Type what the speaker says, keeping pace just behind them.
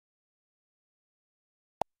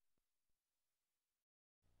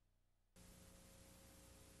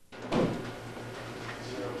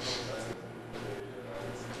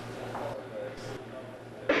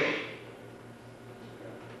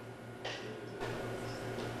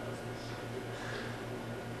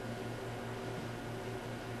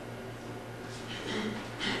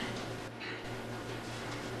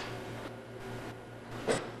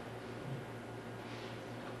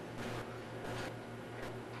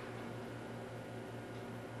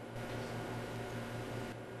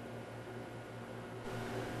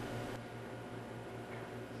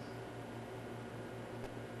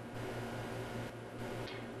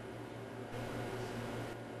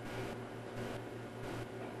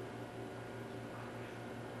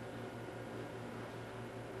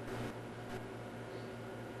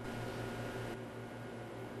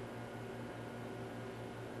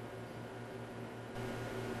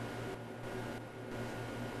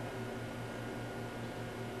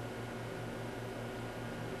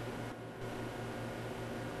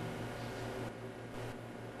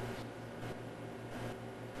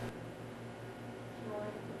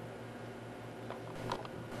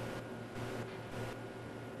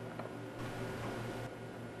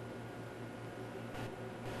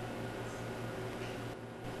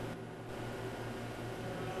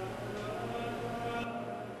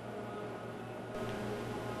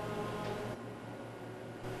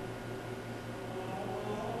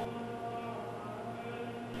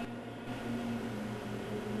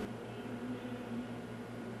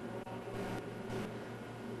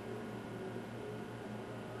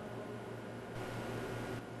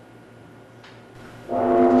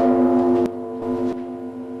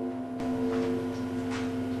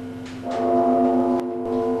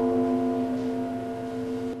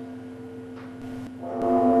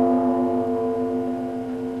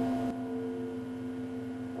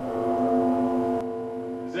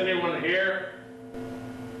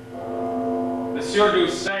Monsieur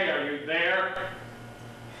Doucet, are you there?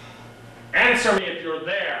 Answer me if you're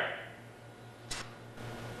there.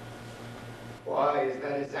 Why, is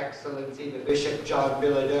that His Excellency, the Bishop John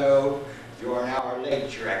Bilodeau? You are an hour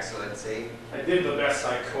late, Your Excellency. I did the best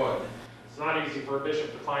I could. It's not easy for a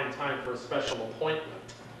bishop to find time for a special appointment.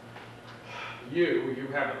 You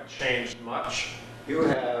haven't changed much. You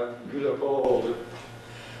have. You look old.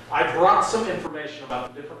 I brought some information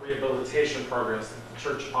about the different rehabilitation programs that the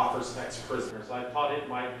church offers ex-prisoners. I thought it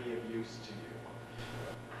might be of use to you.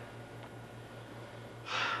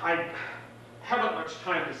 I haven't much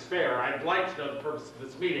time to spare. I'd like to know the purpose of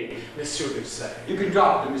this meeting, Monsieur Doucet. You can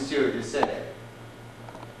drop the Monsieur Doucet.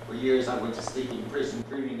 For years I went to sleep in prison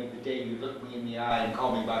dreaming of the day you looked me in the eye and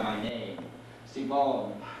called me by my name.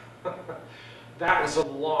 Simon. That was a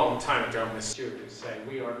long time ago, Monsieur Doucet.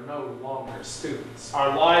 We are no longer students.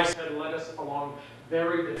 Our lives had led us along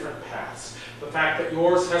very different paths. The fact that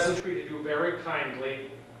yours hasn't treated you very kindly.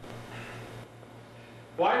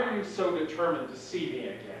 Why were you so determined to see me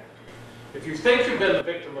again? If you think you've been the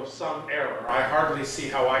victim of some error, I hardly see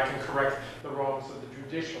how I can correct the wrongs of the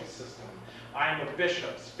judicial system. I am a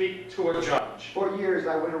bishop. Speak to a judge. For years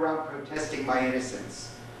I went around protesting my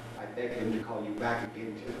innocence. I begged him to call you back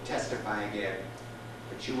again to testify again.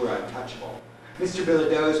 But you were untouchable. Mr.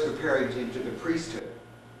 Bilodeau is preparing to enter the priesthood.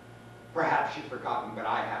 Perhaps you've forgotten, but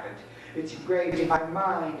I haven't. It's engraved in my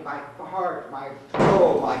mind, my heart, my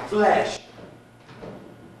soul, my flesh.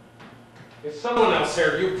 If someone else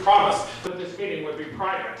here, you promised that this meeting would be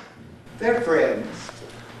private. They're friends.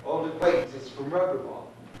 Old acquaintances from Rubberball.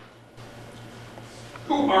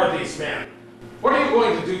 Who are these men? What are you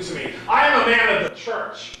going to do to me? I am a man of the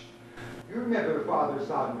church. You remember Father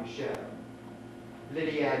Saint-Michel?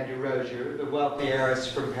 Lydiane de Rozier, the wealthy heiress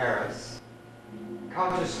from Paris.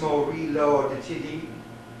 Countess Marie Laure de Tilly,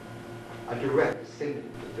 a direct descendant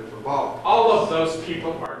of the Bourbons. All of those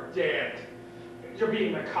people are dead. You're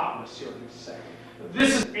being macabre, Monsieur Doucet.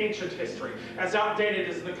 This is ancient history, as outdated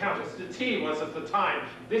as the Countess de Tilly was at the time.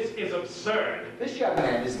 This is absurd. This young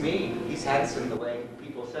man is me. He's handsome the way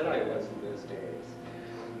people said I was in those days.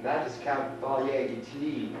 And that is Count Valier de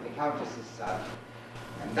Tilly, the Countess's son.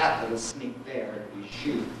 And that little sneak there is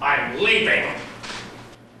you. I'm leaving.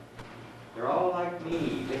 They're all like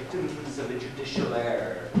me, victims of a judicial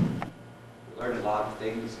error. We learn a lot of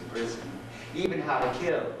things in prison, even how to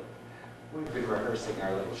kill. We've been rehearsing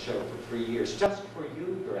our little show for 3 years, just for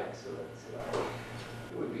you, Your Excellency.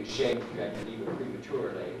 It would be a shame if you had to leave it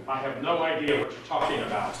prematurely. I have no idea what you're talking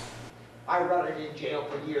about. I rotted in jail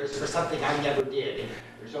for years for something I never did.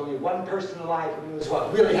 There's only one person alive who knows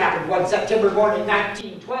what really happened one September morning,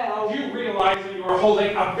 1912. You realize that you are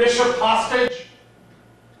holding a bishop hostage?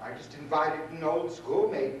 I just invited an old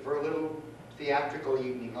schoolmate for a little theatrical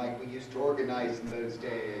evening like we used to organize in those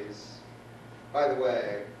days. By the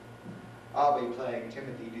way, I'll be playing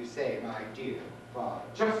Timothy Doucet, my dear father.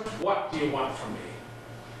 Just what do you want from me?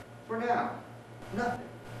 For now, nothing.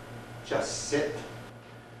 Just sit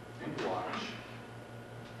and watch.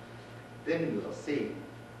 Then we'll see.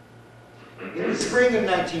 In the spring of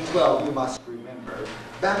 1912, you must remember,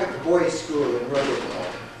 back at the boys' school in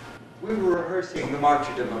Rotherham, we were rehearsing the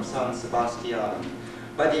martyrdom of San Sebastian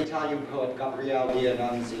by the Italian poet Gabriele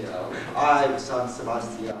D'Annunzio. I, San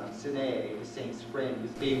Sebastian, Sine, the saint's friend,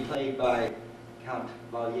 was being played by Count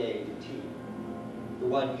Valier de Tilly, the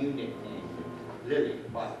one you nicknamed Lily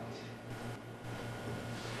White.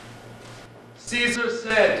 Caesar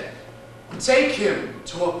said, "Take him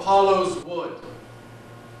to Apollo's wood.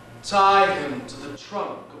 Tie him to the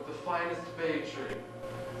trunk of the finest bay tree.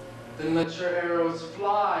 Then let your arrows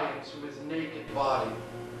fly into his naked body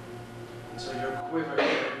until your quiver is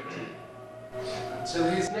empty. Until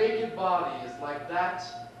his naked body is like that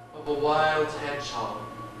of a wild hedgehog."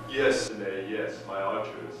 Yes, Sine, yes, my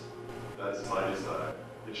archers. That is my desire.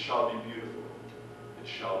 It shall be beautiful. It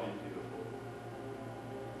shall be beautiful.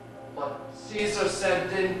 But Caesar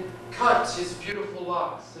said, "Then cut his beautiful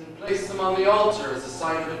locks and place them on the altar as a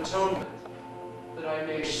sign of atonement, that I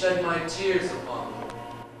may shed my tears upon them.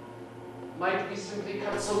 Might we simply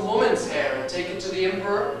cut some woman's hair and take it to the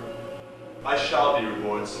emperor?" I shall be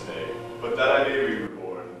reborn, Sine, but that I may be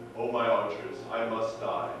reborn, O my archers, I must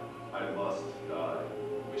die. I must die.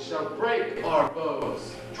 We shall break our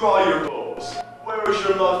bows. Draw your bows. Where is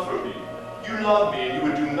your love for me? You love me, and you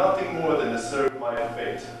would do nothing more than to serve my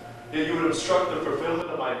fate. Yet you would obstruct the fulfillment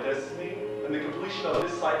of my destiny and the completion of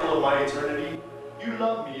this cycle of my eternity. You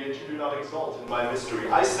love me, yet you do not exult in my mystery.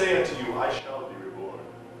 I say unto you, I shall be reborn.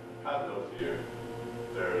 Have no fear.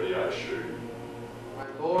 Verily, I assure you. My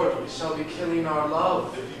lord, we shall be killing our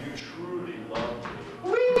love. If you truly love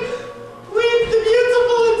me. Weep! Weep, the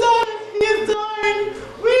beautiful Adonis! He is dying!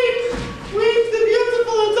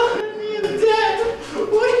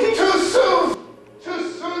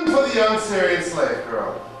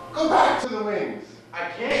 Go back to the wings. I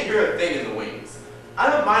can't hear a thing in the wings.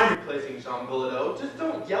 I don't mind replacing Jean Bilodeau, just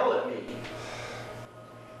don't yell at me.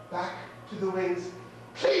 Back to the wings,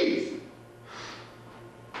 please.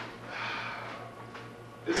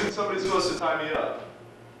 Isn't somebody supposed to tie me up?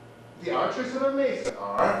 The archers of a mesa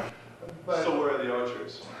are, but So where are the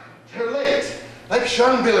archers? they're late, like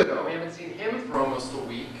Jean Bilodeau. We haven't seen him for almost a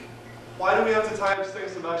week. Why do we have to tie up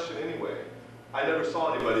Saint Sebastian anyway? I never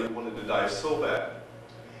saw anybody who wanted to die so bad.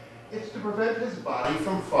 It's to prevent his body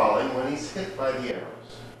from falling when he's hit by the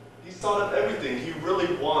arrows. He's thought of everything. He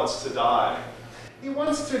really wants to die. He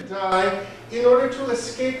wants to die in order to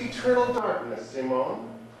escape eternal darkness, Simone.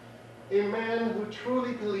 A man who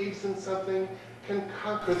truly believes in something can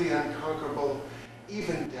conquer the unconquerable,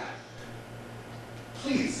 even death.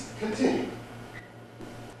 Please, continue.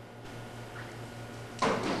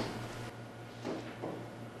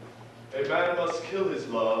 A man must kill his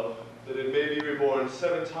love, that it may be reborn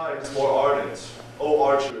 7 times more ardent. O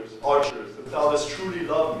archers, archers, if thou dost truly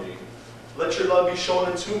love me, let your love be shown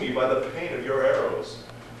unto me by the pain of your arrows.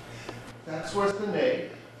 That's where Sinead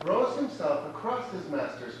throws himself across his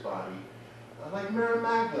master's body, like Mary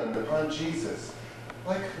Magdalene upon Jesus,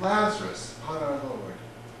 like Lazarus upon our Lord.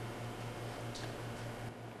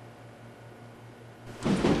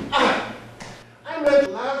 I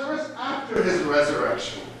meant Lazarus after his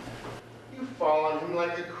resurrection. You fall on him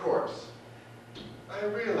like a corpse. I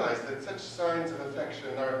realize that such signs of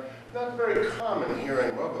affection are not very common here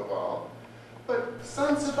in Roberval, but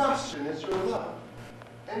San Sebastian is your love,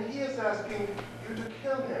 and he is asking you to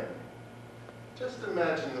kill him. Just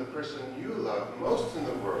imagine the person you love most in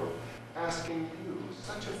the world asking you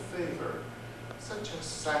such a favor, such a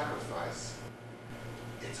sacrifice.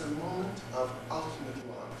 It's a moment of ultimate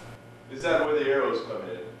love. Is that where the arrows come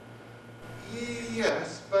in?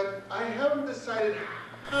 Yes, but I haven't decided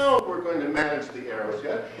how we're going to manage the arrows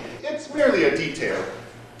yet. It's merely a detail.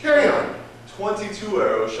 Carry on. 22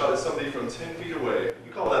 arrows shot at somebody from 10 feet away.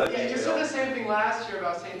 You call that a Yeah, you detail? said the same thing last year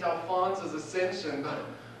about St. Alphonse's ascension. The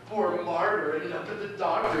poor martyr ended up at the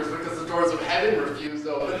doctor's because the doors of heaven refused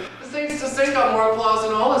to open. The saint got more applause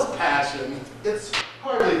than all his passion. It's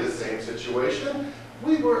hardly the same situation.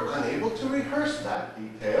 We were unable to rehearse that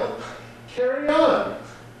detail. Carry on.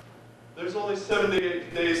 There's only 7 to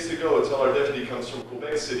 8 days to go until our deputy comes from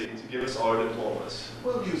Quebec City to give us our diplomas.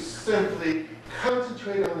 Will you simply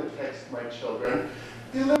concentrate on the text, my children?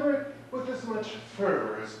 Deliver it with as much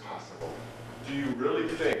fervor as possible. Do you really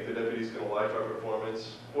think the deputy's gonna like our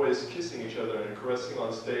performance? Boys kissing each other and caressing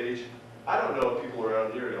on stage? I don't know if people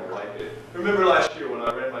around here are gonna like it. Remember last year when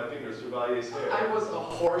I ran my fingers through Valier's hair? I was a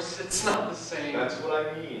horse, it's not the same. That's what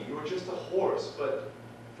I mean. You were just a horse, but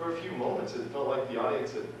for a few moments it felt like the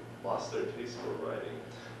audience had lost their taste for writing.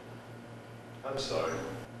 I'm sorry.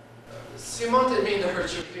 Simon didn't mean to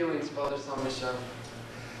hurt your feelings, Father Saint-Michel.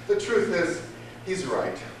 The truth is, he's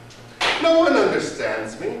right. No one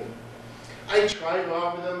understands me. I try to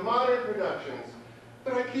offer them modern productions,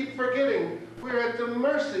 but I keep forgetting we're at the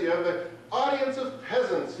mercy of an audience of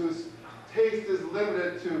peasants whose taste is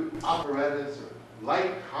limited to operettas or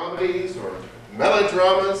light comedies or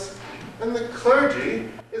melodramas, and the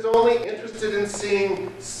clergy is only interested in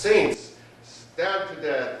seeing saints stabbed to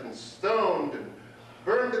death and stoned and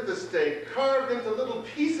burned at the stake, carved into little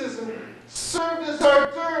pieces and served as hors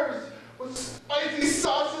d'oeuvres with spicy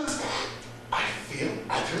sauces. I feel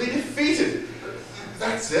utterly defeated.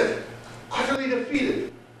 That's it, utterly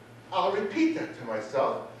defeated. I'll repeat that to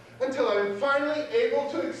myself until I'm finally able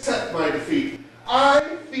to accept my defeat. I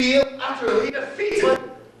feel utterly defeated.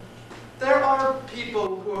 But there are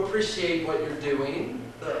people who appreciate what you're doing.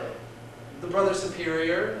 The Brother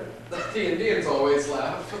Superior, the Indians always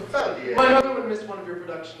laugh. Oh, dear. My mother would miss one of your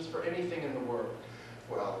productions for anything in the world.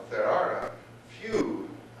 Well, there are a few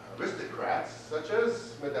aristocrats, such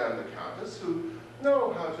as Madame the Countess, who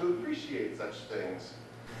know how to appreciate such things.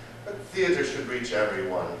 But theater should reach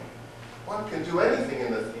everyone. One can do anything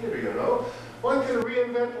in the theater, you know. One can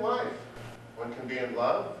reinvent life. One can be in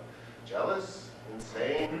love, jealous,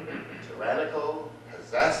 insane, tyrannical,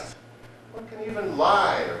 possessed. One can even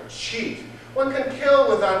lie or cheat. One can kill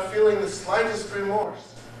without feeling the slightest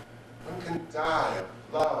remorse. One can die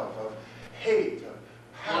of love, of hate,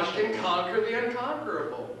 of One passion. can conquer the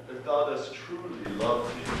unconquerable. If thou dost truly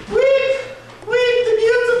love me. Weep! Weep! The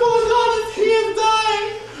beautiful is honest, he is dying!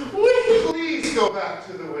 Weep! Please go back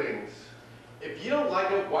to the wings. If you don't like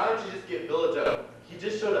him, why don't you just get Bilodeau? He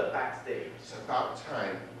just showed up backstage. It's about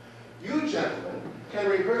time. You gentlemen can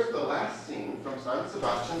rehearse the last scene from San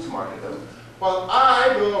Sebastian's martyrdom, while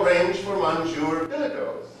I will arrange for Monsieur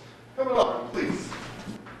Bilodeau's. Come along, please.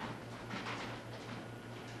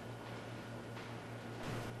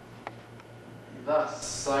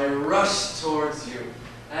 Thus I rush towards you,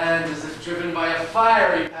 and as if driven by a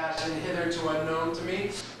fiery passion hitherto unknown to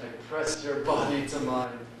me, I press your body to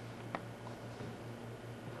mine.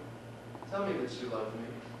 Tell me that you love me.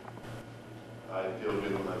 I feel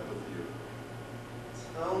good when I'm with you.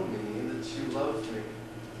 Tell me that you love me.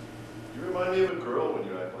 You remind me of a girl when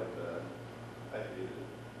you act like that. I hate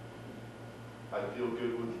it. I feel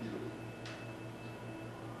good with you.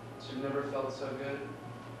 But you've never felt so good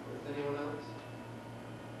with anyone else?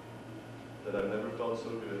 That I've never felt so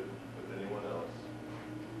good with anyone else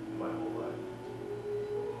in my whole life.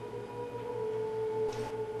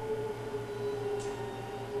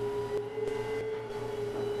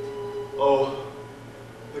 Oh,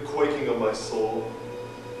 the quaking of my soul.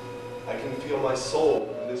 I can feel my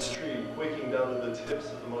soul in this tree quaking down to the tips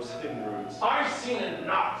of the most hidden roots. I've seen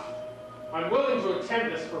enough. I'm willing to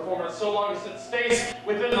attend this performance so long as it stays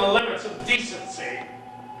within the limits of decency.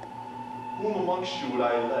 Whom amongst you would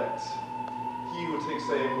I elect? He who takes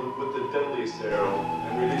aim with the deadliest arrow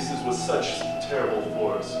and releases with such terrible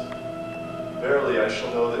force. Verily I shall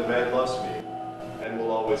know that man loves me and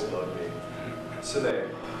will always love me. Sine,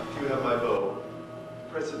 if you have my bow,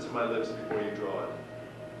 press it to my lips before you draw it.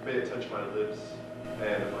 May it touch my lips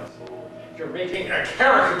and my soul. You're making a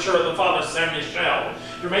caricature of the Father Saint Michel.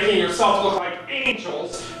 You're making yourself look like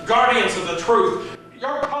angels, guardians of the truth.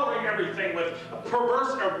 You're coloring everything with a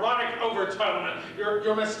perverse, erotic overtone.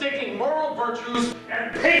 You're mistaking moral virtues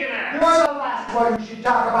and pagan acts. You're the last one who should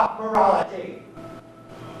talk about morality.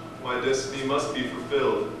 My destiny must be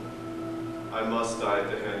fulfilled. I must die at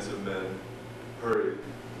the hands of men. Hurry.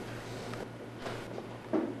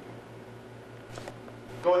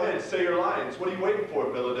 Go ahead, say your lines. What are you waiting for,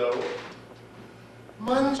 Bilodeau?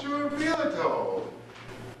 Monsieur Bilodeau,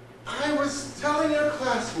 I was telling your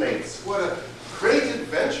classmates what a great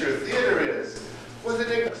adventure theater is. What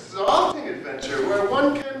an exalting adventure where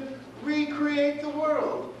one can recreate the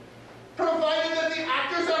world, provided that the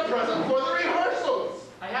actors are present for the rehearsals.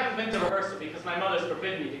 I haven't been to rehearsal because my mother's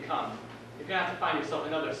forbidden me to come. You're gonna have to find yourself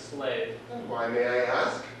another slave. And why, may I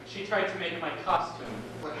ask? She tried to make my costume.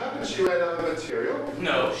 What happened? She ran out of material?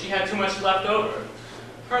 No, she had too much left over.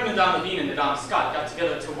 Her and Madame Levine and Madame Scott got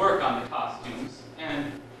together to work on the costumes,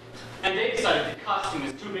 and they decided the costume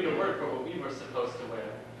was too big a word for what we were supposed to wear.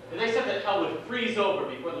 They said that hell would freeze over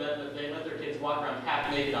before they let their kids walk around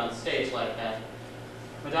half naked on stage like that.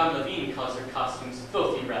 Madame Levine calls her costumes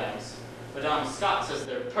filthy rags. Madame Scott says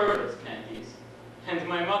they're perverts' panties. And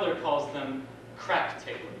my mother calls them crack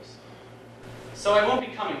ticklers. So I won't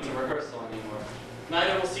be coming to rehearsal anymore.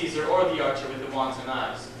 Neither will Caesar or the archer with the wanton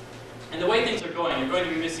eyes. And the way things are going, you're going to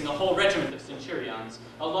be missing a whole regiment of centurions,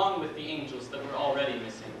 along with the angels that we're already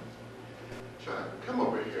missing. John, come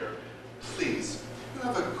over here. Please. You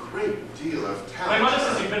have a great deal of My talent. mother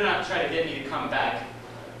says you better not try to get me to come back.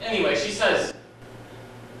 Anyway, she says...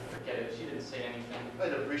 Forget it, she didn't say anything.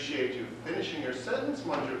 I'd appreciate you finishing your sentence,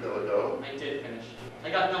 Monsieur Bilodeau. I did finish. I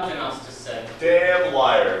got nothing else to say. Damn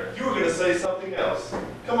liar. You were going to say something else.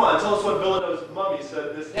 Come on, tell us what Bilodeau's mummy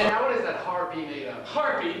said this And time. what is that harpy made of?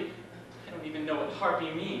 Harpy? I don't even know what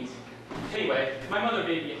harpy means. Anyway, my mother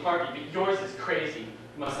made me a harpy, but yours is crazy.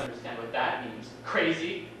 You must understand what that means.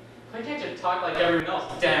 Crazy? Why can't you talk like everyone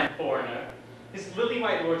else, damn foreigner? His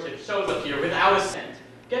lily-white lordship shows up here without a cent,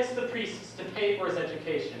 gets the priests to pay for his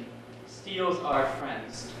education, steals our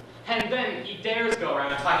friends, and then he dares go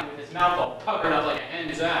around talking with his mouth all puckered up like a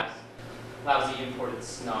hen's ass. Lousy imported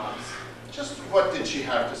snobs. Just what did she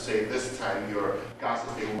have to say this time, your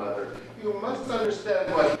gossiping mother? You must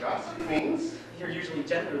understand what gossip means. You're usually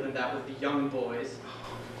gentler than that with the young boys.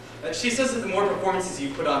 She says that the more performances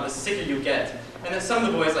you put on, the sicker you get, and that some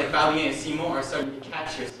of the boys like Valier and Simon are starting to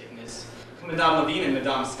catch your sickness. Madame Levine and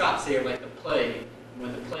Madame Scott say you're like the plague, and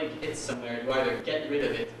when the plague hits somewhere, you either get rid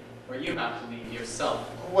of it, or you have to leave yourself.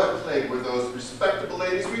 What plague were those respectable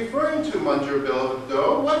ladies referring to, Monsieur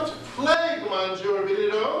Bilodeau? What plague, Monsieur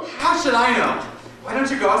Bilodeau? How should I know? Why don't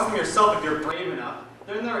you go ask them yourself if you're brave enough?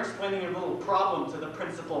 They're in there explaining your little problem to the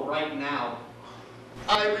principal right now.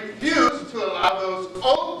 I refuse to allow those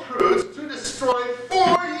old prudes to destroy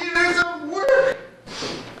 4 years of work!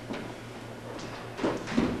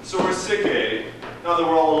 So we're sick, eh? Now that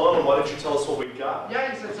we're all alone, why don't you tell us what we got?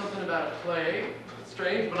 Yeah, you said something about a plague.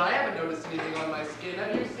 Strange, but I haven't noticed anything on my skin.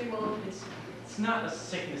 Have you, Simon? It's not a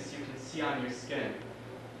sickness you can see on your skin.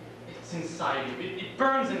 It's inside you. It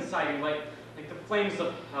burns inside you like the flames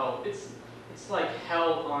of hell. It's like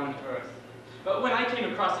hell on earth. But when I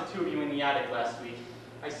came across the two of you in the attic last week,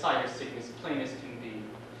 I saw your sickness plain as can be.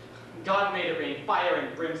 God made it rain fire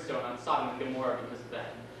and brimstone on Sodom and Gomorrah because of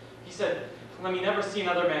that. He said, let me never see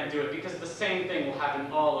another man do it because the same thing will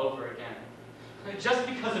happen all over again. Just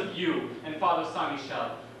because of you and Father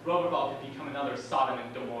Saint-Michel, Roberval could become another Sodom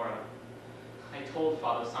and Gomorrah. I told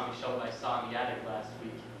Father Saint-Michel what I saw in the attic last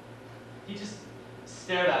week. He just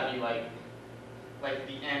stared at me like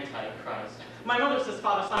the Antichrist. My mother says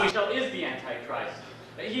Father Saint-Michel is the Antichrist.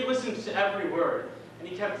 He listened to every word, and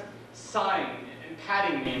he kept sighing and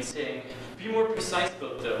patting me and saying, "Be more precise,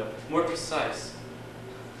 Bilto, more precise."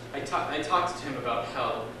 I talked to him about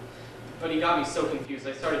hell, but he got me so confused.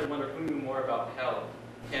 I started to wonder who knew more about hell,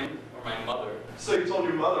 him or my mother. So you told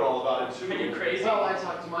your mother all about it too? Are you crazy? Well, I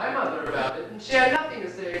talked to my mother about it, and she had nothing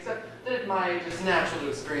to say except that it might just natural to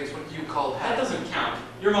experience what you call hell. That doesn't count.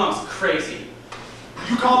 Your mom's crazy.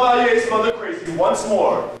 You call Valier's mother crazy once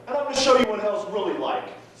more, and I'm going to show you what hell's really like.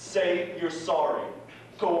 Say you're sorry.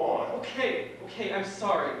 Go on. Okay, I'm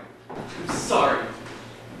sorry. I'm sorry.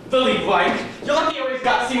 Lily White, you're lucky you always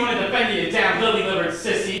got Simon to defend you, damn lily-livered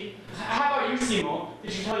sissy. How about you, Simon?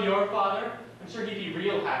 Did you tell your father? I'm sure he'd be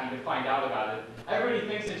real happy to find out about it. Everybody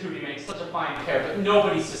thinks that Tootie makes such a fine pair, but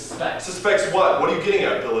nobody suspects. Suspects what? What are you getting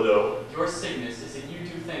at, Bilodeau? Your sickness is that you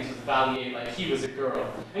do things with Valier like he was a girl.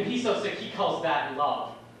 And he's so sick he calls that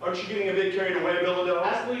love. Aren't you getting a bit carried away, Bilodeau?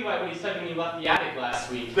 Ask Lily White what he said when he left the attic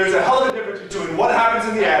last week. There's a hell of a difference between what happens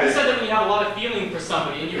in the He attic. said that when you have a lot of feeling for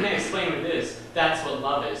somebody and you can't explain what it is, that's what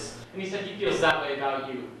love is. And he said he feels that way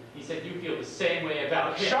about you. He said you feel the same way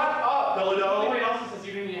about him. Shut up, Bilodeau! Lily White also says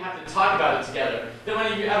you don't even have to talk about it together. That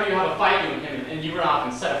whenever you have a fight, you and him, and you run off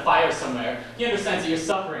and set a fire somewhere, he understands that you're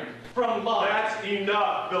suffering from love. That's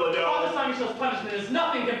enough, Bilodeau! Father Saint-Michel's punishment is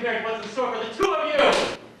nothing compared to what's in store for the two of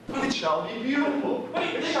you! It shall be beautiful. What do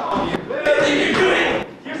you It think? shall be What do you think you're doing?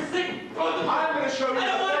 You're sick. I'm going to show you I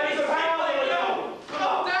don't the want to be things sick of hell, like Bilodeau!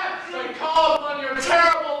 you. That's I call upon your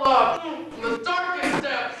terrible love from the darkest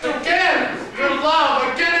depths. Again, your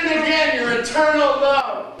love, again and again, your eternal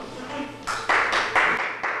love.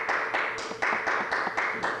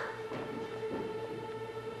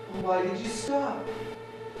 Why did you stop?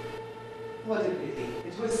 What a pity.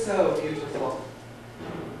 It was so beautiful.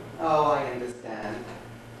 Oh, I understand.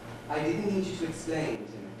 I didn't need you to explain,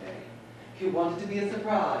 Timothy. You wanted to be a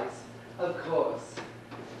surprise. Of course.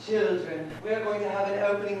 Children, we're going to have an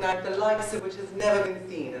opening night the likes of which has never been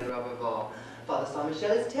seen in Roberval. Father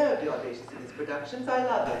Saint-Michel is terribly audacious in his productions. I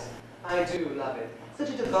love it. I do love it.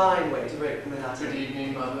 Such a divine way to break the monotony. Good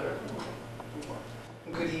evening, Mother.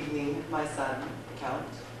 Good evening, my son, the Count.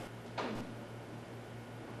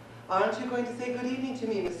 Aren't you going to say good evening to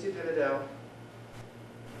me, Monsieur Bilodeau?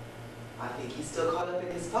 I think he's still caught up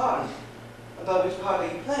in his part. About which part are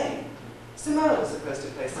you playing? Simone was supposed to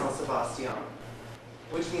play Saint Sebastian,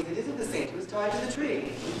 which means it isn't the saint who was tied to the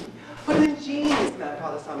tree. What an ingenious man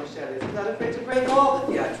Father Saint-Michel is. He's not afraid to break all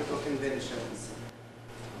the theatrical conventions.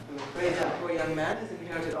 I'm afraid that poor young man has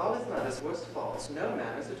inherited all his mother's worst faults, no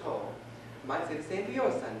manners at all. I might say the same for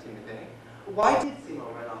your son, Timothy. Why did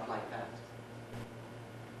Simone run off like that?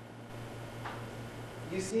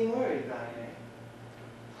 You seem worried, Valier.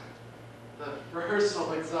 The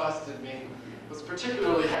rehearsal exhausted me. It was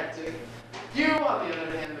particularly hectic. You, on the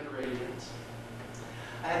other hand, the gradient.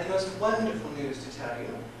 I have the most wonderful news to tell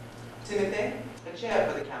you. Timothy, a chair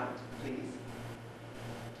for the Count, please.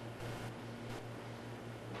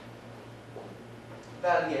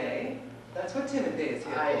 Valier, that's what Timothy is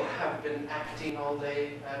here I for. have been acting all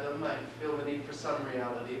day, Madam. I feel the need for some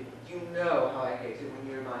reality. You know how I hate it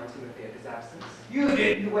when you remind Timothy of his absence. You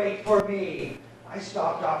didn't wait for me. I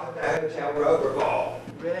stopped off at the Hotel Roberval.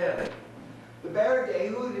 Really? The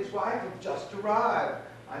Baron who and his wife have just arrived.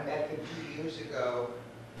 I met them 2 years ago.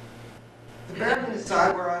 The Baron and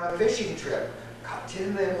I were on a fishing trip. Caught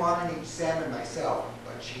 10 men, 1 on each salmon myself,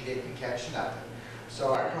 but she didn't catch nothing.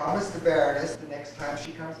 So I promised the Baroness the next time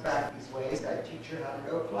she comes back these ways, I'd teach her how to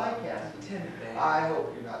go fly casting. Timothy. I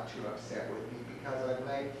hope you're not too upset with me because I'm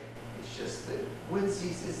late. It's just that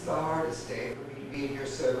Wednesdays is the hardest day for me to be in your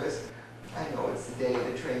service. I know it's the day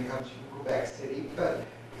the train comes from Quebec City, but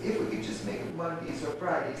if we could just make it Mondays or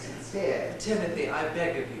Fridays instead. Timothy, I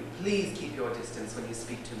beg of you, please keep your distance when you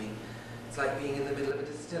speak to me. It's like being in the middle of a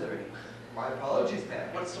distillery. My apologies,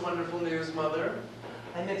 ma'am. What's the wonderful news, Mother?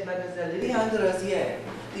 I met Mademoiselle Lilies de Rosier,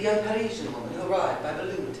 the young Parisian woman who arrived by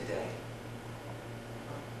balloon today.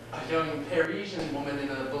 A young Parisian woman in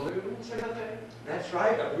a balloon, Timothy? That's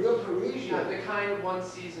right, a real Parisian. Not the kind one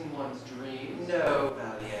sees in one's dreams. No,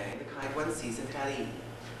 Valier, the kind one sees in Paris.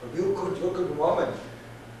 A real good-looking woman.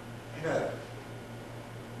 And a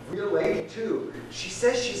real lady, too. She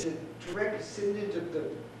says she's a direct descendant of the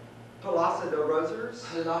Palazzo de Rosers.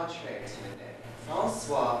 Palatre, Timothy.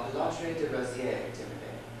 Francois Palatre de Rosier, Timothy.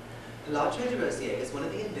 Palatre de Rosier is one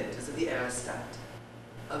of the inventors of the aerostat,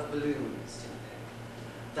 of balloons, Timothy.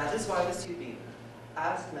 That is why Monsieur Bina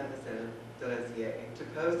asked Mademoiselle de Lazier to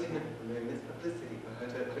pose in the room as publicity for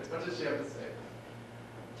her to quit. What does she have to say?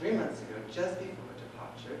 3 months ago, just before her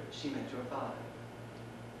departure, she met your father.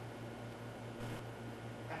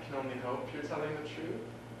 I can only hope you're telling the truth.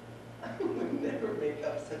 I would never make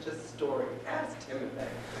up such a story. Ask Timothy.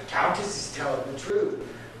 The Countess is telling the truth.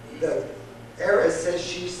 The heiress says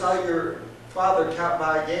she saw your father, Count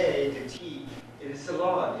Maillet, de tea in a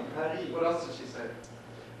salon in Paris. What else did she say?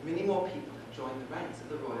 Many more people have joined the ranks of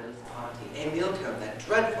the Royalist Party. Emile Cohn, that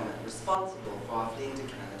dreadful man responsible for our fleeing to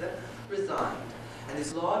Canada, resigned. And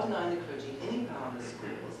his law denying the clergy any power in the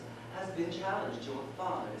schools has been challenged. Your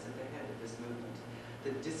father is at the head of this movement.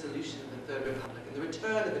 The dissolution of the Third Republic and the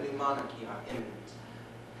return of a new monarchy are imminent.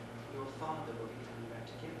 Your father will be coming back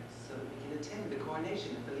to Paris so that we can attend the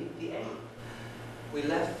coronation of Philippe VIII. We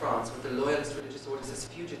left France with the loyalist religious orders as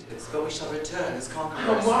fugitives, but we shall return as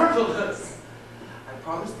conquerors. Oh, marvelous! I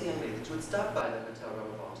promised the young lady that you would stop by the Hotel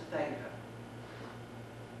Roberval to thank her.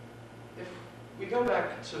 If we go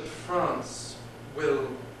back to France, will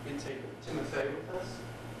we take Timothy with us?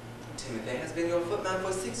 Timothy has been your footman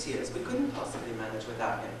for 6 years. We couldn't possibly manage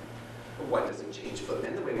without him. One doesn't change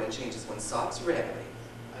footmen the way one changes one's socks, rarely.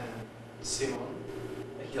 And Simon?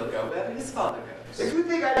 He'll go wherever his father goes. If you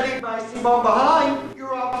think I'd leave my Simon behind,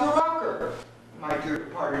 you're off the rocker. My dear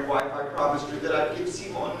departed wife, I promised her that I'd give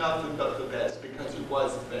Simon nothing but the best, because he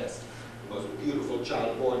was the best, the most beautiful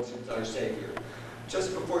child born since our Savior.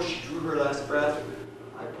 Just before she drew her last breath,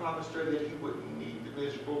 I promised her that he wouldn't need the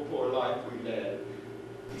miserable poor life we led.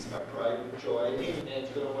 He's my pride and joy, and any man's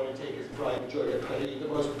going to want to take his pride and joy to Paris, the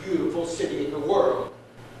most beautiful city in the world.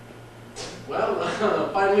 Well,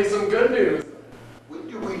 finally some good news. When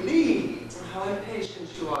do we leave? How impatient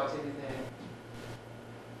you are, Timothy.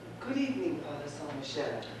 Good evening, Father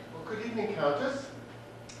Saint-Michel. Well, good evening, Countess.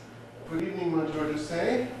 Good evening, Monsieur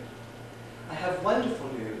Doucet. I have wonderful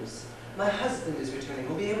news. My husband is returning.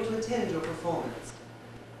 We'll be able to attend your performance.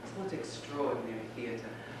 It's what extraordinary theater.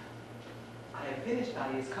 I have finished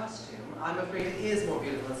Valier's costume. I'm afraid it is more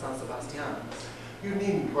beautiful than Saint Sebastian's. You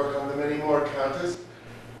needn't work on them anymore, Countess.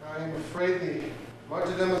 I'm afraid the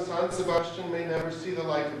martyrdom of Saint Sebastian may never see the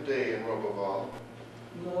light of day in Roberval.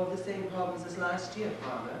 More of the same problems as last year,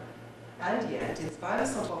 Father. And yet, in spite of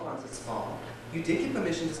Saint Alphonse's fall, you did get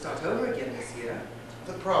permission to start over again this year.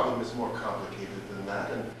 The problem is more complicated than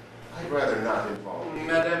that, and I'd rather not involve you.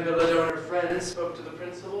 Madame Bilodeau and her friends spoke to the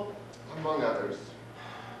principal? Among others.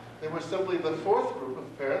 They were simply the fourth group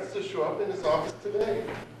of parents to show up in his office today.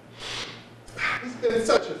 He's been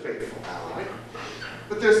such a faithful ally,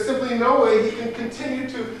 but there's simply no way he can continue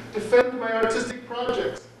to defend my artistic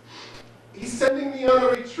projects. He's sending me on a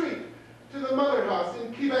retreat to the mother house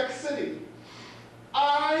in Quebec City.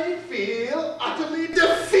 I feel utterly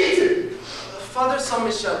defeated. Father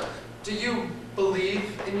Saint-Michel, do you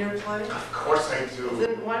believe in your plan? Of course I do.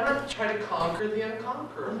 Then why not try to conquer the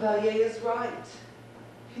unconquerable? Valier is right.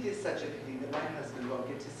 It is such a pity that my husband won't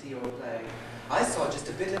get to see your play. I saw just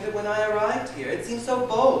a bit of it when I arrived here. It seemed so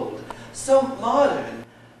bold, so modern.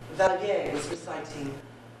 Valier was reciting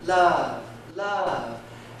love, love,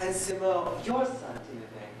 and Simon, your son,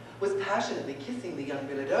 Timothy, was passionately kissing the young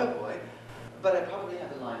Bilodeau boy, but I probably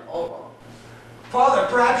have the line all wrong. Father,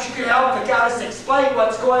 perhaps you could help the Countess explain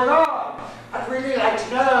what's going on. I'd really like to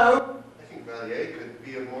know. I think Valier could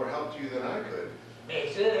be of more help to you than I could.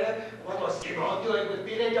 Messieurs, what was Simon doing with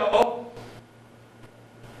Bilodeau?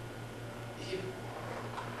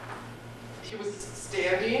 He was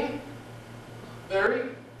standing very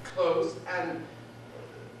close and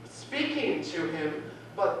speaking to him,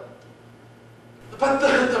 but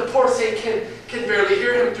the poor saint can barely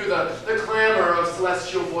hear him through the clamor of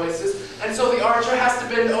celestial voices, and so the archer has to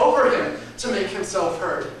bend over him to make himself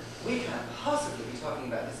heard. We can't possibly be talking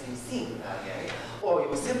about the same scene, Valier, or you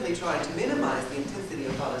were simply trying to minimize the intensity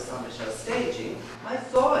of Father Saint-Michel's staging. I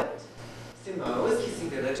saw it. Simon was kissing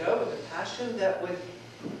Bilodeau with a passion that would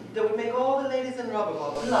make all the ladies in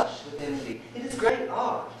Roberval blush with envy. It is great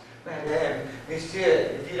art. Madame,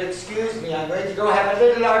 Monsieur, if you'll excuse me, I'm going to go have a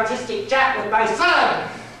little artistic chat with my son.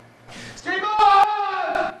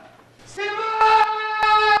 Simon! Simon!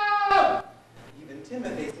 Even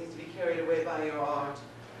Timothy seems to be carried away by your art.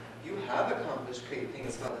 You have accomplished great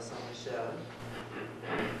things, Father Saint-Michel.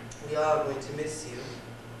 We are going to miss you,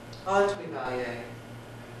 aren't we, Valier?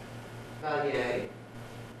 Valier,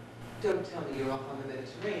 don't tell me you're off on the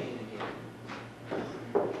Mediterranean again.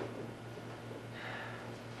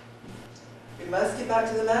 We must get back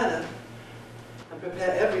to the manor and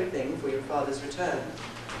prepare everything for your father's return.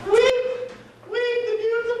 Weep! Weep, the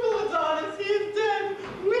beautiful Adonis! He is dead!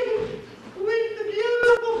 Weep! Weep, the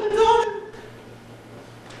beautiful Adonis!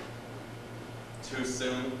 Too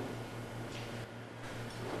soon?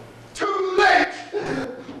 Too late!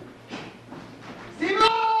 Simon!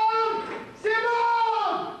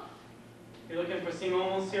 Simon! You're looking for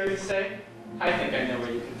Simon, monsieur, you say? I think I know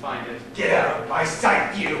where you can find it. Get out of my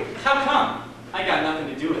sight, you! How come? I got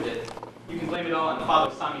nothing to do with it. You can blame it all on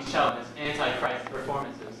Father Saint Michel and his Antichrist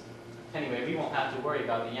performances. Anyway, we won't have to worry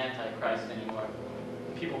about the Antichrist anymore.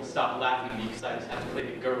 People will stop laughing at me because I just have to play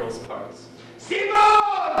the girls' parts. Simon!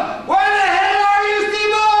 Where the hell are you,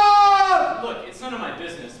 Simon? Look, it's none of my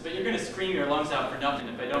business, but you're going to scream your lungs out for nothing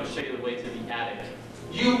if I don't show you the way to the attic.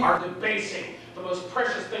 You are debasing the most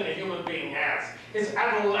precious thing a human being has, his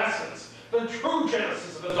adolescence, the true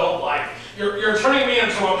genesis of adult life. You're turning me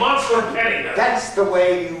into a monster of pettiness. That's the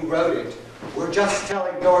way you wrote it. We're just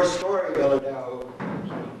telling your story, Villanelle. I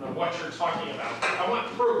don't know what you're talking about. I want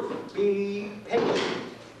proof. Be patient.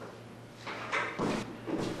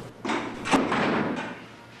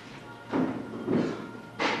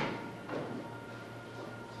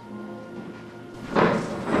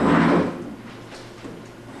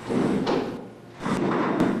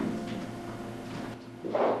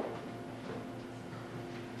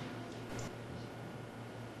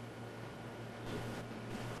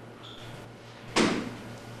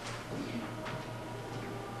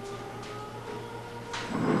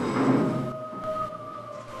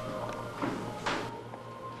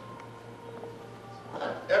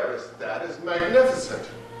 That is magnificent.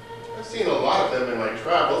 I've seen a lot of them in my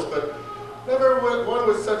travels, but never one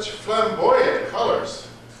with such flamboyant colors.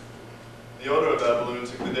 The owner of that balloon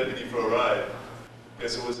took the deputy for a ride.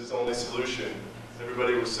 Guess it was his only solution.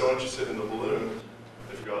 Everybody was so interested in the balloon,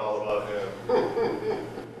 they forgot all about him.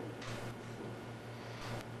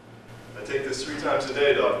 I take this 3 times a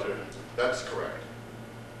day, Doctor. That's correct.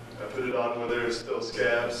 I put it on where there are still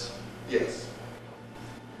scabs. Yes.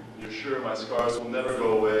 You're sure my scars will never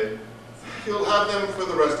go away? You'll have them for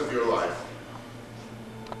the rest of your life.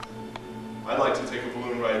 I'd like to take a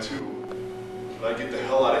balloon ride too, but I get the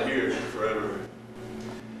hell out of here forever.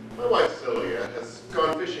 My wife Sylvia has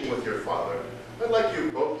gone fishing with your father. I'd like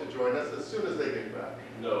you both to join us as soon as they get back.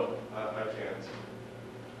 No, I can't.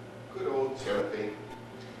 Good old Timothy.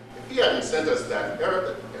 If he hadn't sent us that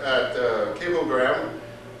cablegram,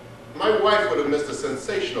 my wife would have missed a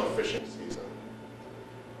sensational fishing season.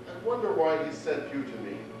 I wonder why he sent you to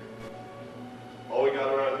me. All we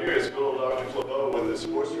got around here is good old Dr. Claveau with his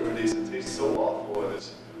horse remedies that taste so awful and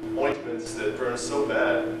his ointments that burn so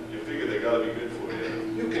bad. You figure they gotta be good for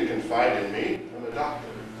you. You can confide in me. I'm a doctor.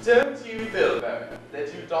 Don't you feel, Baron,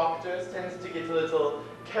 that you doctors tend to get a little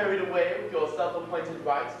carried away with your self-appointed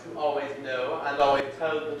right to always know and always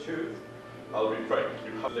tell the truth? I'll be frank,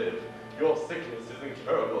 you have lived. Your sickness is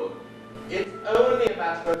incurable. It's only a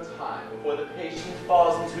matter of time before the patient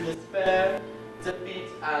falls into despair, defeat,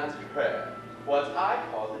 and prayer. What I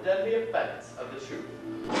call the deadly effects of the truth.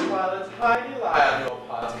 While a tiny lie on your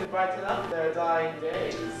part could brighten up their dying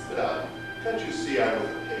days. Can't you see I'm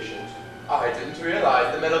with the patient? I didn't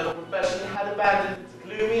realize the medical profession had abandoned its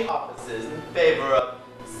gloomy offices in favor of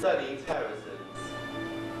sunny terraces.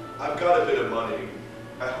 I've got a bit of money.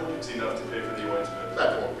 I hope it's enough to pay for the ointment.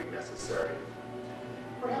 That won't be necessary.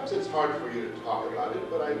 Perhaps it's hard for you to talk about it,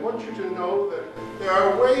 but I want you to know that there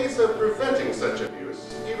are ways of preventing such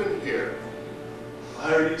abuse, even here.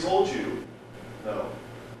 I already told you. No,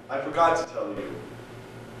 I forgot to tell you.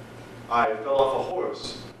 I fell off a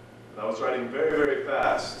horse, and I was riding very, very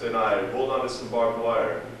fast, and I rolled onto some barbed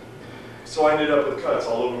wire. So I ended up with cuts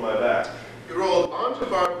all over my back. You rolled onto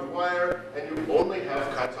barbed wire, and you only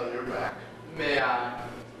have cuts on your back. May I?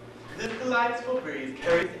 This delightful breeze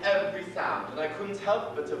carries every sound, and I couldn't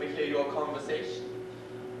help but overhear your conversation.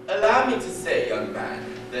 Allow me to say, young man,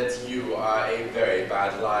 that you are a very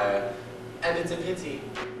bad liar, and it's a pity.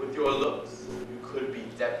 With your looks, you could be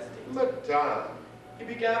devastated. Madame. He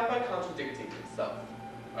began by contradicting himself.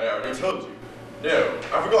 I already told you. No,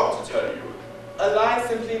 I forgot to tell you. A lie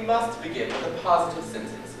simply must begin with a positive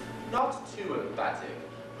sentence, not too emphatic,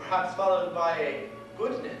 perhaps followed by a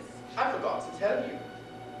goodness. I forgot to tell you.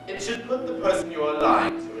 It should put the person you are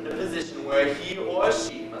lying to in a position where he or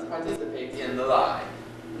she must participate in the lie.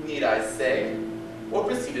 Need I say? Or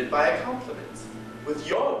preceded by a compliment. With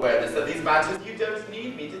your awareness of these matters, you don't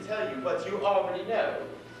need me to tell you what you already know,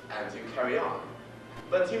 and you carry on.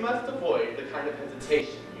 But you must avoid the kind of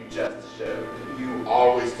hesitation you just showed. You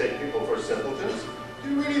always take people for simpletons. Do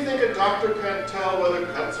you really think a doctor can't tell whether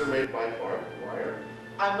cuts are made by barbed wire?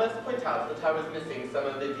 I must point out that I was missing some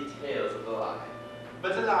of the details of the lie,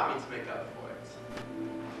 but allow me to make up for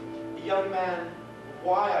it. Young man,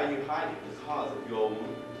 why are you hiding the cause of your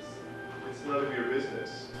wounds? It's none of your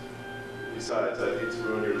business. Besides, I'd hate to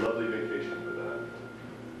ruin your lovely vacation for that.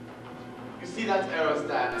 that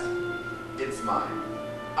aerostat? It's mine.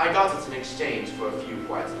 I got it in exchange for a few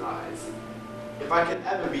white lies. If I could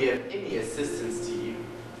ever be of any assistance to you,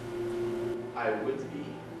 I would be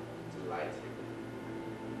delighted.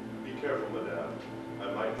 Be careful, madame.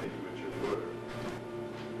 I might take you at your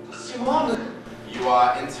word. Simon! You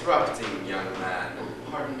are interrupting, young man.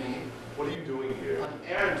 Pardon me. What are you doing here? An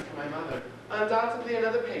errand for my mother. Undoubtedly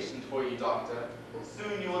another patient for you, doctor.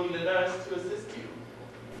 Soon you will need a nurse to assist you.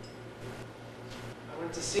 I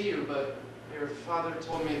went to see you, but your father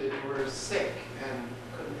told me that you were sick and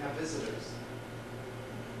couldn't have visitors.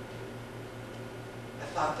 I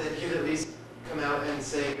thought that you'd at least come out and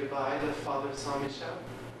say goodbye to Father Saint-Michel.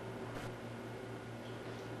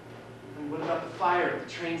 And what about the fire at the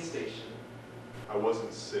train station? I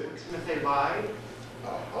wasn't sick. And if they lied?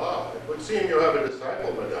 Aha, it would seem you have a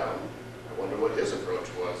disciple, madame. I wonder what his approach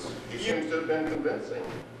was. He seems to have been convincing.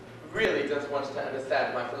 Really don't want to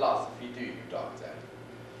understand my philosophy, do you, doctor?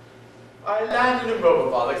 I landed in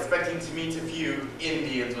Roberval expecting to meet a few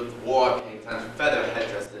Indians with war paint and feather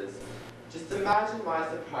headdresses. Just imagine my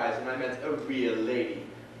surprise when I met a real lady.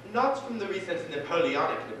 Not from the recent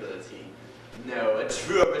Napoleonic nobility. No, a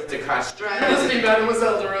true aristocrat stranded. You must be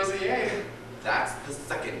Mademoiselle de Rosier. That's the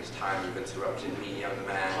second time you've interrupted me, young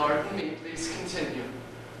man. Pardon me, please continue.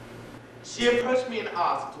 She approached me and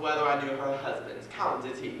asked whether I knew her husband, Count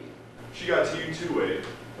de T. She got to you too, Wade.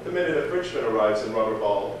 The minute a Frenchman arrives in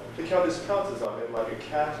Roberval, the Countess pounces on him like a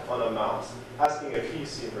cat on a mouse, asking if he's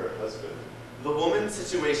seen her husband. The woman's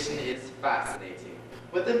situation is fascinating.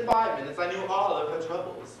 Within 5 minutes, I knew all of her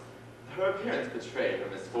troubles. Her appearance betrayed her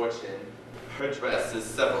misfortune. Her dress is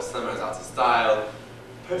several summers out of style.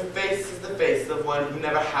 Her face is the face of one who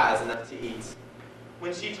never has enough to eat.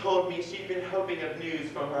 When she told me she'd been hoping of news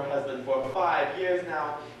from her husband for 5 years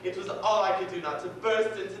now, it was all I could do not to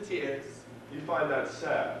burst into tears. You find that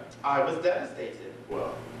sad? I was devastated.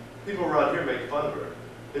 Well, people around here make fun of her.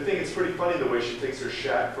 They think it's pretty funny the way she takes her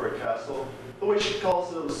shack for a castle, the way she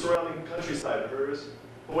calls the surrounding countryside hers,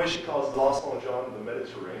 the way she calls La Saint-Jean the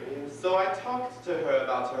Mediterranean. So I talked to her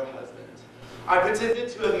about her husband. I pretended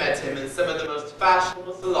to have met him in some of the most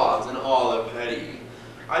fashionable salons in all of Paris.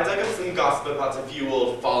 I dug up some gossip about a few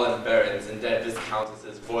old fallen barons and dead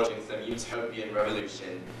viscountesses forging some utopian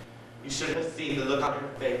revolution. You should have seen the look on her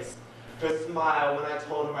face, her smile when I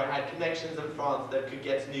told her I had connections in France that could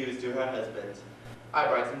get news to her husband. I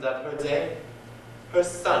brightened up her day. Her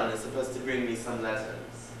son is supposed to bring me some letters.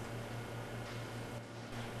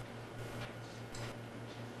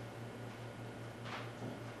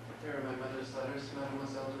 There are my mother's letters,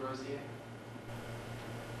 Mademoiselle de Rosier.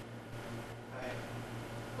 I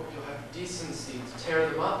hope you'll have decency to tear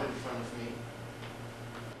them up in front of me.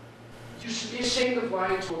 You should be ashamed of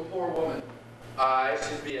lying to a poor woman. I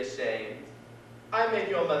should be ashamed. I made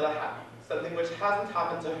your mother happy, something which hasn't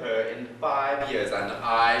happened to her in 5 years, and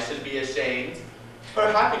I should be ashamed.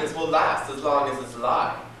 Her happiness will last as long as it's a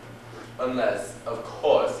lie. Unless, of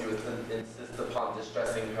course, you insist upon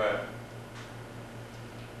distressing her.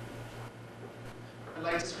 I'd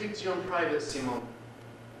like to speak to you in private, Simon.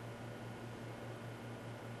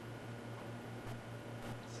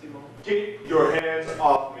 Simon? Get your hands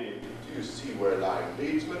off me. Do you see where lying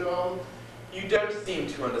leads, madame? You don't seem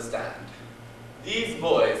to understand. These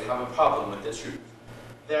boys have a problem with the truth.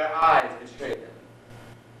 Their eyes betray them.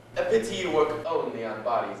 A pity you work only on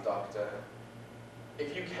bodies, doctor.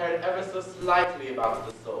 If you cared ever so slightly about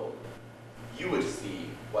the soul, you would see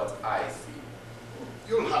what I see.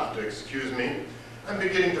 You'll have to excuse me. I'm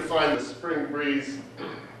beginning to find the spring breeze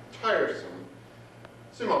tiresome.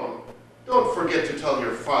 Simone, don't forget to tell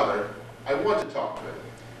your father I want to talk to him.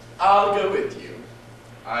 I'll go with you.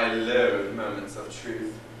 I loathe moments of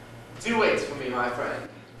truth. Do wait for me, my friend.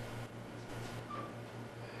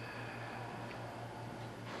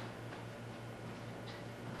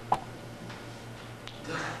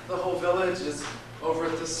 The whole village is over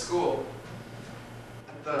at this school.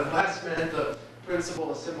 At the last minute, the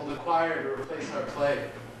principal assembled a choir to replace our play.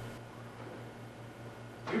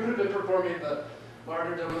 We would have been performing the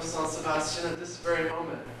Martyrdom of Saint Sebastian at this very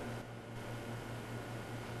moment.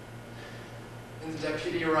 And the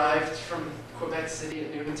deputy arrived from Quebec City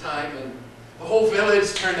at noontime, and the whole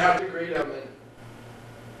village turned out to greet him.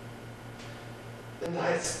 And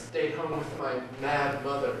I stayed home with my mad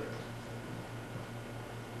mother.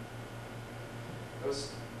 I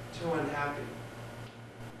was too unhappy.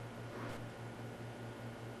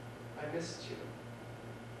 I missed you.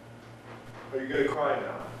 Are you gonna cry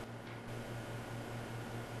now?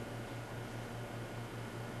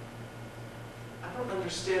 I don't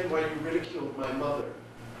understand why you ridiculed my mother.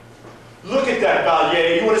 Look at that,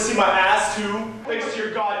 Valier. You wanna see my ass too? Thanks to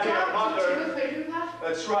your goddamn God, mother. Timothy,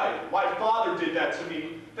 right. My father did that to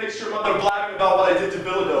me. Thanks to your mother blabbing about what I did to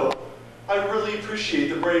Bilodeau. I really appreciate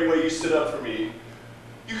the brave way you stood up for me.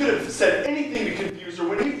 You could have said anything to confuse her.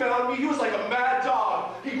 When he found me, he was like a mad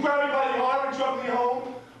dog. He grabbed me by the arm and drug me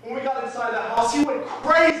home. When we got inside the house, he went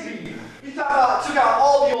crazy. He took out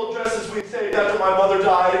all the old dresses we'd saved after my mother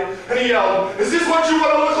died, and he yelled, "Is this what you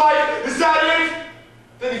want to look like? Is that it?"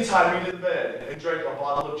 Then he tied me to the bed and drank a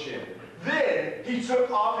bottle of gin. Then he took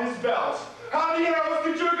off his belt. How many arrows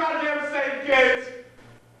did your goddamn say, kids?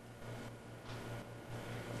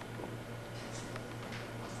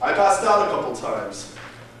 I passed out a couple times,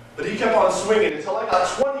 but he kept on swinging until I got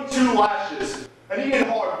 22 lashes, and he hit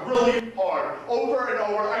hard, really hard, over and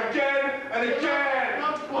over, again and again.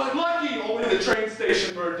 I was lucky only the train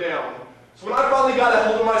station burned down. So when I finally got a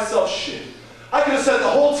hold of myself, shit, I could have set the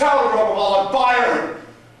whole town of Rubberville on fire.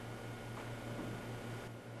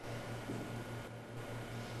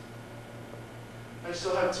 I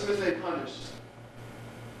shall have Timothy punished.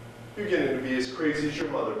 You're getting to be as crazy as your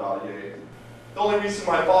mother, Valier. The only reason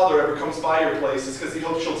my father ever comes by your place is because he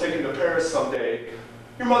hopes you'll take him to Paris someday.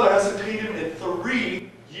 Your mother hasn't paid him in 3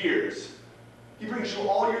 years. He brings you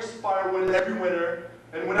all your firewood every winter,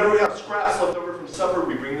 and whenever we have scraps left over from supper,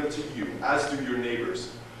 we bring them to you, as do your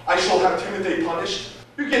neighbors. I shall have Timothy punished.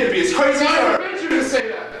 You're getting to be as crazy as her. I forbid you to say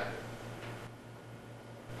that.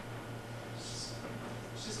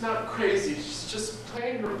 She's not crazy. She's just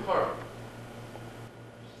playing her part.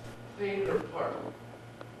 Playing her part.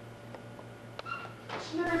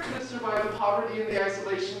 She never could have survived the poverty and the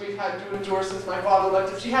isolation we've had to endure since my father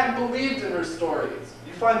left if she hadn't believed in her stories.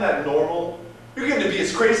 You find that normal? You're getting to be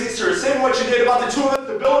as crazy as her, same what you did about the two of us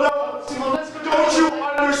to Bilodeau. Simon, let's go. Don't you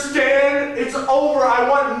understand? It's over. I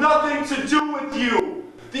want nothing to do with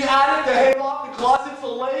you. The attic, the hayloft, the closet, the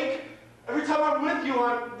lake. Every time I'm with you,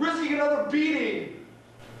 I'm risking another beating.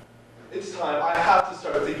 It's time. I have to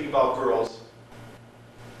start thinking about girls.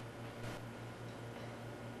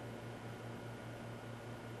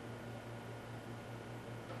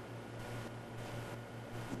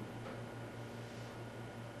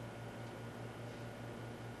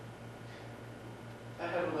 I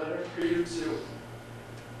have a letter for you too.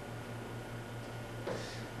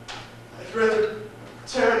 I'd rather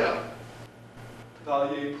tear it up.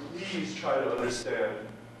 Valier, please try to understand.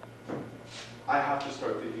 I have to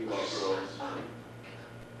start thinking about girls.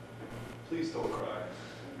 Please don't cry.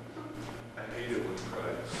 I hate it when you cry.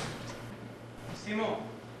 Simon,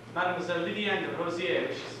 Mademoiselle Liliane de Rosier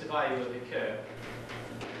wishes to buy you a liqueur.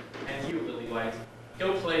 And you, Lily White,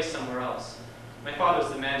 go play somewhere else. My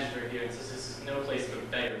father's the manager here and says this is no place for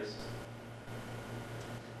beggars.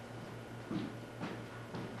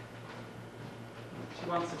 She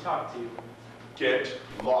wants to talk to you. Get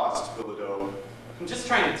lost, Bilodeau. I'm just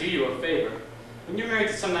trying to do you a favor. When you're married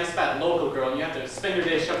to some nice fat local girl and you have to spend your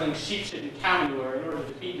day shoveling sheep shit and cow manure in order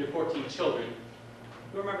to feed your 14 children,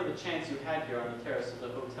 you remember the chance you had here on the terrace of the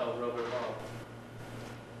Hotel Roberval.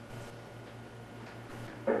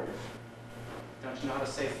 Don't you know how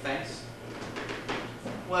to say thanks?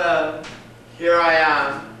 Well, here I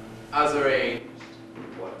am, as arranged.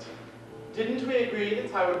 What? Didn't we agree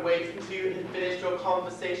that I would wait until you had finished your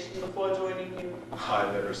conversation before joining you?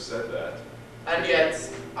 I never said that. And yet,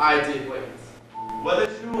 I did wait. Whether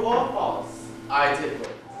true or false, I did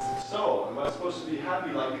wait. So, am I supposed to be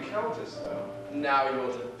happy like the Countess now? Now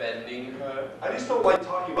you're defending her. I just don't like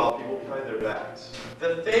talking about people behind their backs.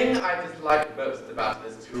 The thing I dislike most about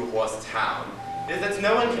this two-horse town is that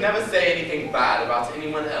no one can ever say anything bad about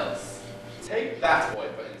anyone else. Take that boy,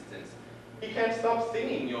 for instance. He can't stop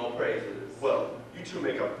singing your praises. Well, you two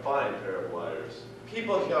make a fine pair of liars.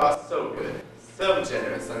 People here are so good, so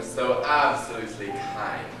generous, and so absolutely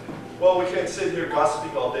kind. Well, we can't sit here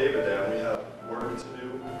gossiping all day, madame. We have work to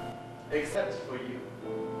do. Except for you.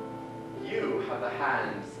 You have the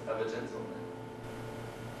hands of a gentleman.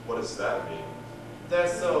 What does that mean? They're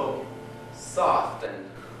so soft and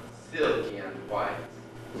silky and white.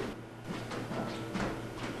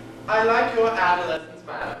 I like your adolescent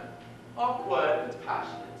manner, awkward but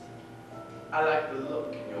passionate. I like the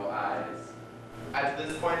look in your eyes. At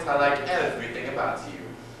this point, I like everything about you.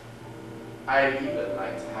 I'd even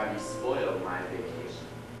like to have you spoil my vacation.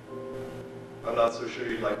 I'm not so sure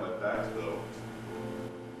you'd like my back, though.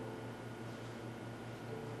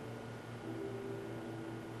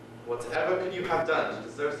 Whatever could you have done to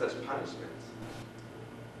deserve such punishment?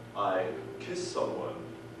 I kissed someone.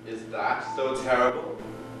 Is that so terrible?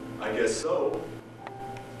 I guess so.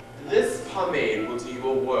 This pomade will do you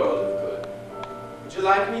a world of good. Would you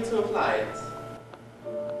like me to apply it?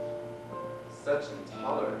 Such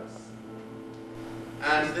intolerance.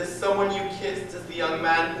 And this someone you kissed is the young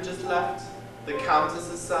man who just left? The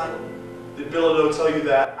Countess's son? Did Bilodeau tell you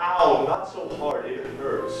that? Ow, not so hard, it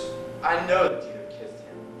hurts. I know that you have kissed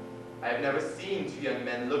him. I have never seen two young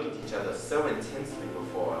men look at each other so intensely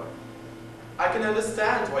before. I can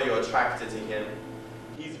understand why you're attracted to him.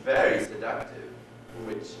 He's very seductive,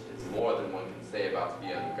 which is more than one can say about the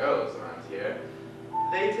young girls around here.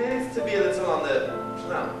 They tend to be a little on the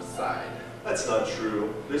plump side. That's not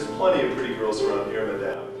true. There's plenty of pretty girls around here,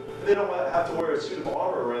 madame. And they don't have to wear a suit of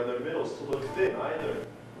armor around their middles to look thin, either.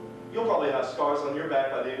 You'll probably have scars on your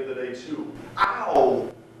back by the end of the day, too.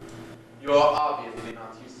 Ow! You're obviously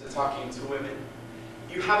not used to talking to women.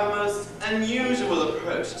 You have a most unusual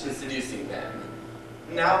approach to seducing them.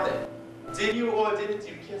 Now then, did you or didn't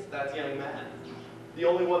you kiss that young man? The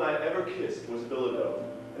only one I ever kissed was Bilodeau,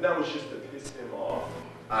 and that was just to piss him off.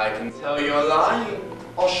 I can tell you're lying.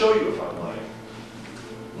 I'll show you if I'm lying.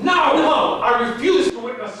 No, no! I refuse to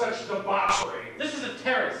witness such debauchery. This is a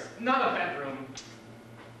terrace, not a bedroom.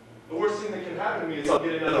 The worst thing that can happen to me is I'll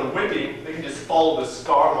get another whipping. They can just follow the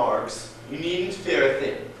scar marks. You needn't fear a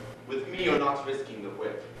thing. With me, you're not risking the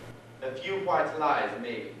whip. A few white lies,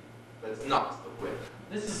 maybe, but not the whip.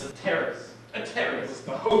 This is a terrace. A It terrace. was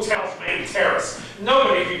the hotel's main terrace.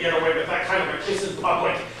 Nobody could get away with that kind of a kiss in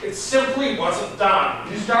public. It simply wasn't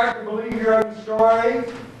done. You start to believe your own story?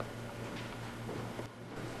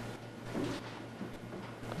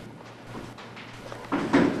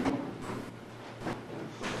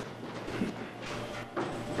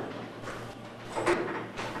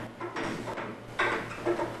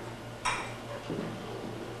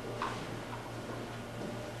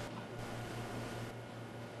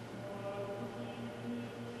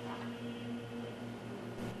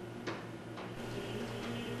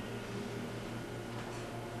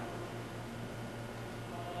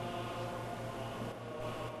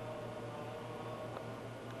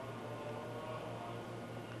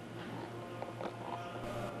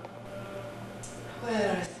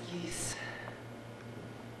 Where is Geese?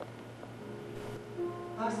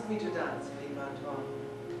 Ask me to dance, Philippe Antoine.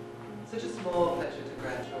 Such a small pleasure to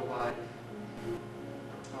grant your wife.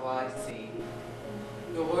 Oh, I see.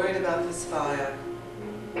 You're worried about this fire.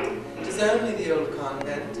 It is only the old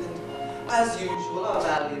convent, and as usual, our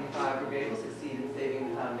valiant fire brigade will succeed in saving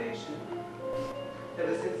the foundation.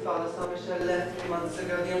 Ever since Father Saint-Michel left 3 months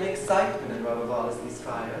ago, the only excitement in Roberval is these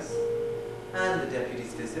fires, and the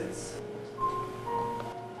deputy's visits.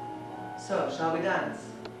 So, shall we dance?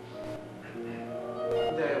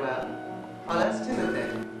 Very well. I'll ask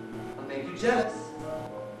Timothy. I'll make you jealous.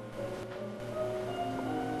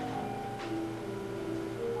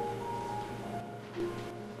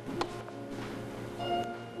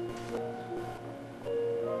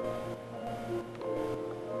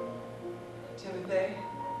 Timothy,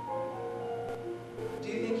 do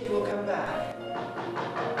you think he will come back?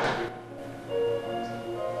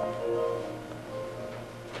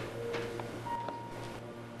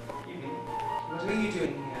 What are you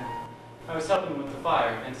doing here? I was helping with the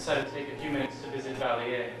fire and decided to take a few minutes to visit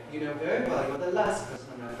Valier. You know very well you're the last person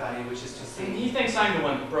on Earth Valley wishes to see. He thinks I'm the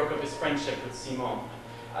one who broke up his friendship with Simon.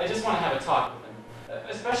 I just want to have a talk with him,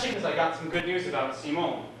 especially because I got some good news about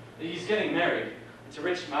Simon. He's getting married. It's a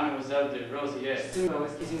rich Mademoiselle de Rosier. Simon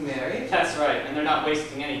is getting married? That's right, and they're not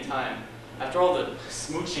wasting any time. After all the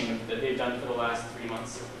smooching that they've done for the last 3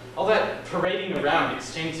 months, all that parading around,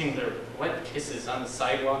 exchanging their wet kisses on the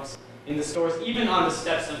sidewalks, in the stores, even on the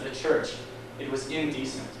steps of the church, it was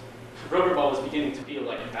indecent. Roberball was beginning to feel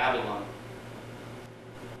like Babylon.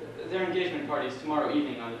 Their engagement party is tomorrow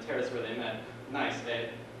evening on the terrace where they met. Nice, eh?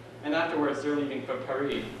 And afterwards, they're leaving for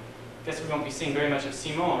Paris. Guess we won't be seeing very much of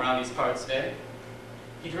Simon around these parts, eh?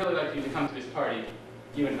 He'd really like you to come to his party,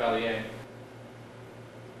 you and Valier.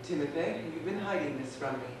 Timothy, you've been hiding this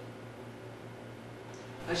from me.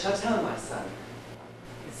 I shall tell my son.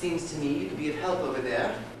 It seems to me you could be of help over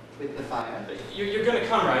there with the fire. You're gonna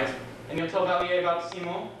come, right? And you'll tell Valier about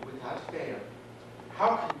Simon? Without fail.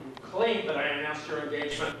 How can you claim that I announced your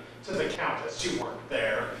engagement to the Countess? You weren't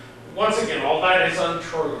there. Once again, all that is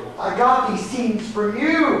untrue. I got these scenes from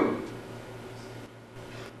you!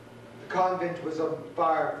 The convent was on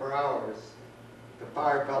fire for hours. The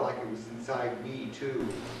fire felt like it was inside me, too.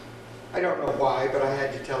 I don't know why, but I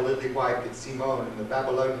had to tell Lily White that Simone and the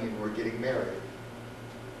Babylonian were getting married.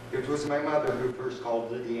 It was my mother who first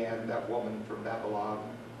called Lydia Ann that woman from Babylon.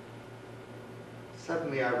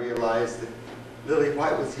 Suddenly I realized that Lily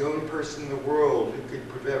White was the only person in the world who could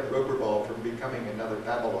prevent Roberball from becoming another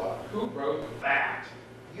Babylon. Who wrote that?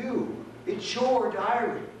 You. It's your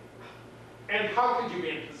diary. And how could you be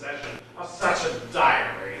in possession of such a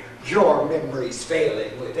diary? Your memory's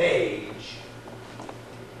failing with age.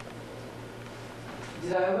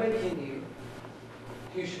 Did I awaken you?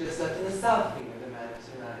 You should have slept in the south wing of the manor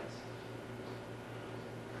tonight.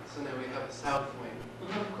 So now we have the south wing.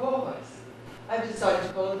 Of course. I've decided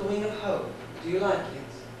to call it the Wing of Hope. Do you like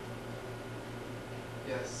it?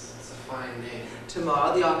 Yes, it's a fine name.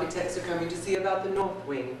 Tomorrow the architects are coming to see about the north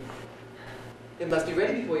wing. It must be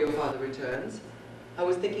ready before your father returns. I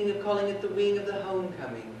was thinking of calling it the Wing of the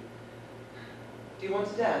Homecoming. Do you want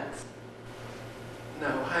to dance?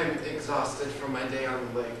 No, I'm exhausted from my day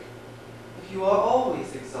on the lake. If you are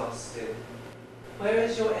always exhausted, where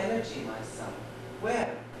is your energy, my son?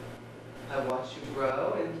 Where? I watch you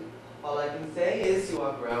grow, and all I can say is you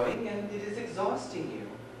are growing, and it is exhausting you.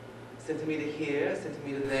 Centimeter here,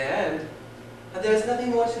 centimeter there, and there is nothing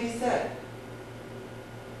more to be said.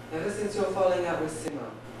 Ever since your falling out with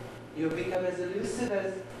Simone, you have become as elusive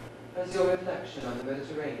as your reflection on the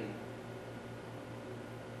Mediterranean.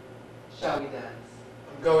 Shall we dance?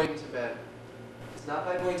 I'm going to bed. It's not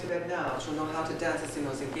by going to bed now. She'll know how to dance at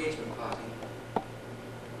Simone's engagement party.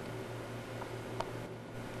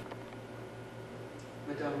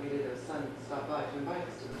 Madame Guiledo's son stopped by to invite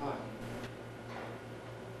us to the party.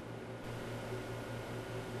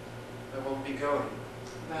 I won't be going.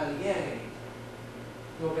 Valier,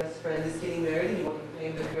 your best friend is getting married and you want to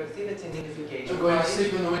pay him the courtesy of attending his engagement I'm going to party?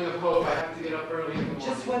 sleep in the Wing of Hope. I have to get up early in the morning.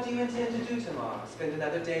 Just what do you intend to do tomorrow? Spend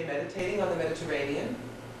another day meditating on the Mediterranean?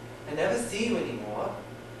 I never see you anymore.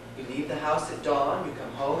 You leave the house at dawn, you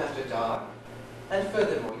come home after dark. And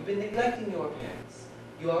furthermore, you've been neglecting your appearance.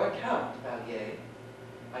 You are a count, Valier.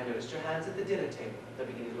 I noticed your hands at the dinner table. They're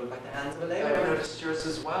beginning to look like the hands of a laborer. I've noticed yours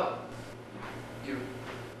as well. You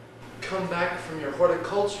come back from your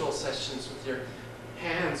horticultural sessions with your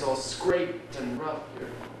hands all scraped and rough, your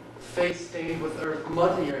face stained with earth,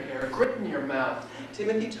 mud in your hair, grit in your mouth.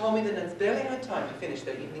 Timothy told me the nuns barely had time to finish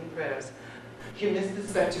their evening prayers. You missed the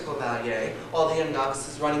spectacle, Valier. All the young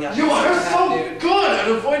novices running out. You are so nude. good at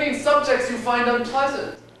avoiding subjects you find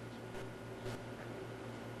unpleasant.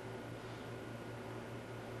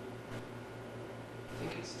 I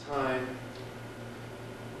think it's time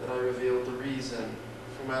that I revealed the reason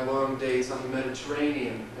for my long days on the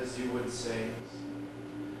Mediterranean, as you would say.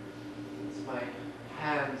 Since my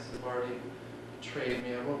hands have already betrayed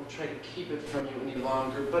me, I won't try to keep it from you any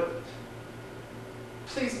longer, but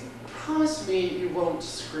please promise me you won't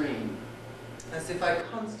scream. As if I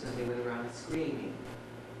constantly went around screaming.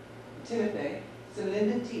 Timothy, some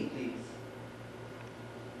linden tea, please.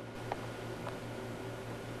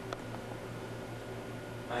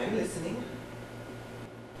 I am listening.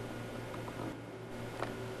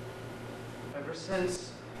 Ever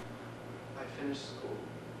since I finished school,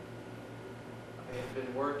 I have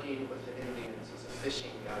been working with the Indians as a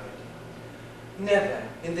fishing guide. Never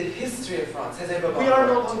in the history of France has ever We are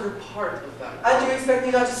no longer part of that. And you expect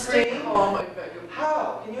me not to Stay scream? calm, I beg of you.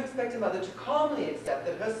 How can you expect a mother to calmly accept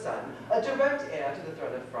that her son, a direct heir to the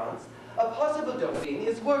throne of France, a possible dauphin,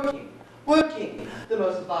 is working? Working! The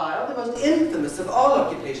most vile, the most infamous of all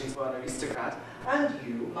occupations for an aristocrat. And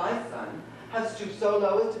you, my son, have stooped so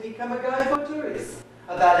low as to become a guide for tourists.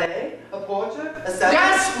 A valet, a porter, a servant.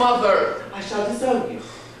 Yes, mother! I shall disown you.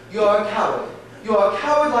 You are a coward. You are a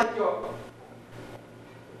coward like your...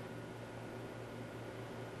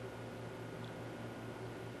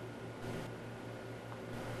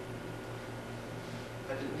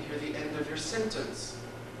 I didn't hear the end of your sentence.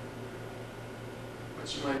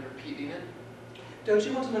 Would you mind repeating it? Don't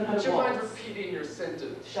you want to learn how Would to you mind waltz? repeating your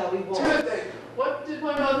sentence? Shall we waltz? Timothy, what did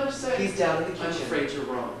my mother say? He's down in the I'm kitchen. afraid you're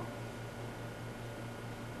wrong.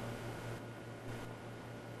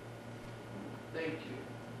 Thank you,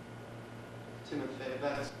 Timothy.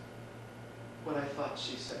 That's what I thought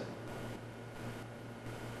she said.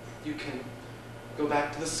 You can go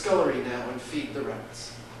back to the scullery now and feed the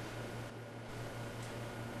rats.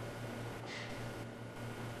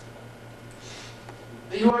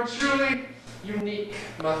 You are truly unique,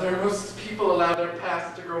 Mother. Most people allow their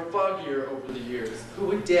past to grow foggier over the years. Who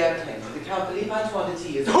would dare claim that the Count Philippe Antoine de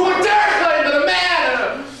T is... Who would dare claim that a man in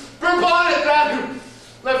a Bourbon that who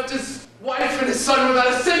left his wife and his son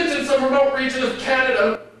without a cent in some remote region of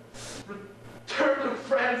Canada returned to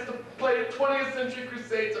France to play a 20th century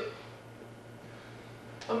crusade?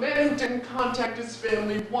 A man who didn't contact his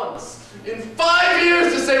family once in 5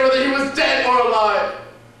 years to say whether he was dead or alive.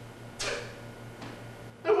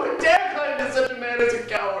 Who would dare claim that such a man is a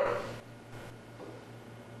coward?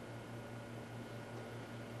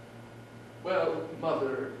 Well,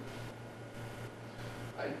 Mother,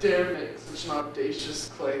 I dare make such an audacious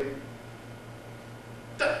claim.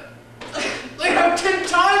 I have 10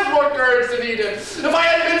 times more courage than he did. If I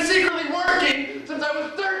had been secretly working since I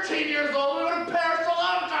was 13 years old, we would have perished a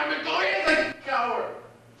long time ago. He is a coward.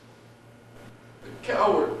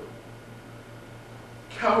 Coward.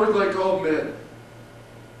 Coward like all men.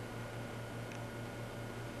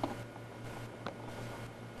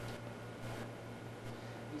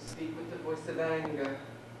 You speak with the voice of anger.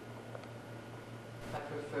 I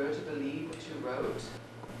prefer to believe what you wrote.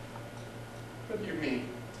 What do you mean?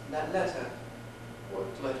 That letter.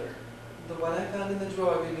 What letter? The one I found in the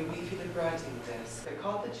drawer of your repeated writing desk. I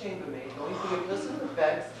caught the chambermaid going through your personal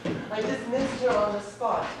effects. I dismissed her on the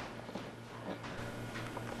spot.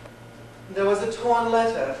 There was a torn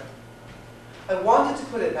letter. I wanted to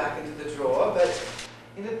put it back into the drawer, but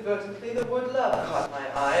inadvertently the word love caught my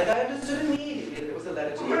eye, and I understood immediately that it was a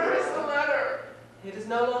letter to your Where is brother. the letter? It is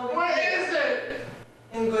no longer Where here. is it?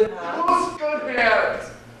 In good hands. Whose good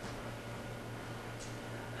hands?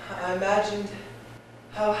 I imagined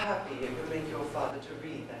how happy it would make your father to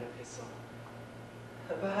read that epistle.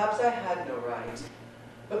 Perhaps I had no right,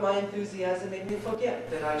 but my enthusiasm made me forget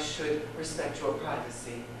that I should respect your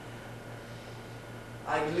privacy.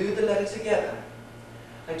 I glued the letter together.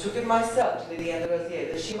 I took it myself to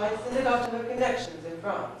Lilies that she might send it off to her connections in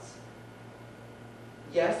France.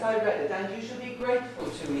 Yes, I read it, and you should be grateful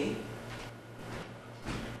to me.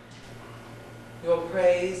 Your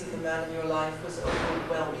praise of the man in your life was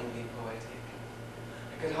overwhelmingly poetic.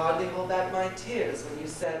 I could hardly hold back my tears when you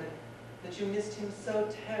said that you missed him so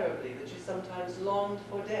terribly that you sometimes longed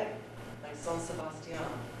for death, like Saint Sebastian.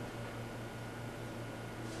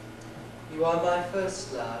 You are my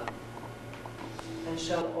first love, and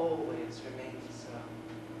shall always remain so.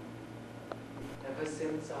 Ever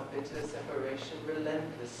since our bitter separation,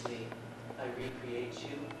 relentlessly I recreate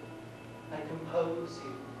you, I compose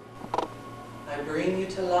you, I bring you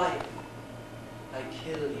to life, I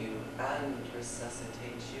kill you and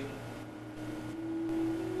resuscitate you.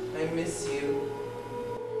 I miss you,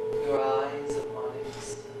 your eyes of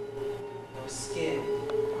onyx, your skin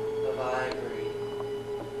of ivory,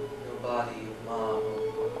 your body of marble.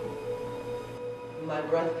 My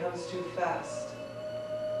breath comes too fast,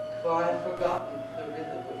 for I have forgotten the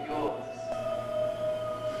rhythm of yours.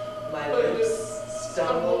 My lips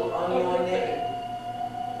stumble on your name,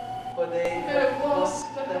 for they have lost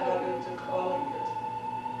the habit of calling it.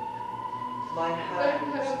 My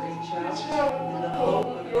hands reach out in the hope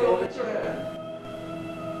of your return,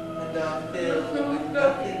 and are filled with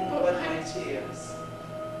nothing but my tears.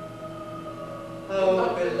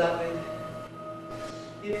 Oh, beloved,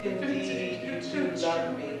 if indeed you do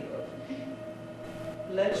love me,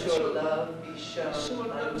 let your love be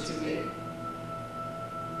shown unto me.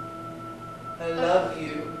 I love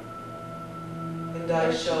you, and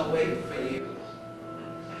I shall wait for you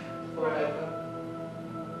forever.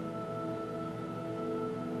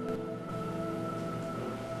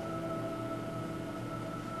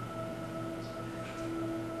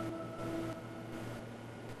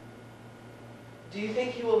 Do you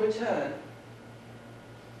think he will return?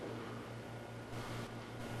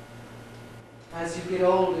 As you get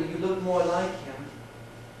older, you look more like him.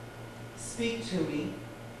 Speak to me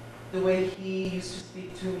the way he used to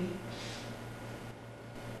speak to me.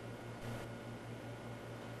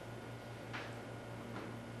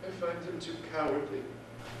 I find him too cowardly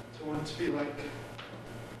to want to be like him.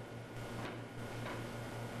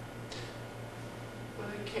 But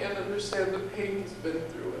I can't understand the pain he's been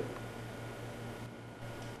through it.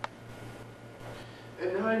 And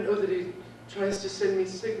now I know that he tries to send me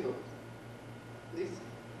signals.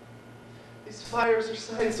 These fires are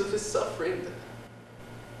signs of his suffering.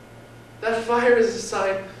 That fire is a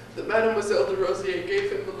sign that Mademoiselle de Rosier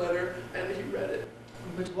gave him the letter and he read it.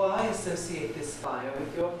 But why associate this fire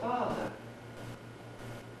with your father?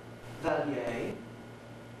 Valier,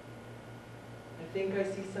 I think I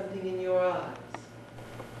see something in your eyes.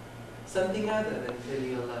 Something other than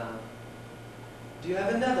filial love. Do you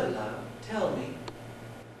have another love? Tell me.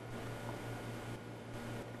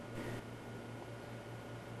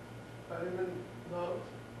 I'm in love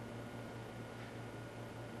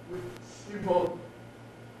with Simon.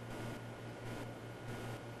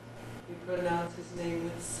 You pronounce his name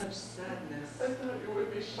with such sadness. I thought you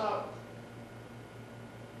would be shocked.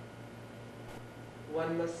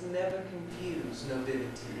 One must never confuse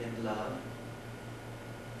nobility and love.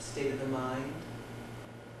 The state of the mind,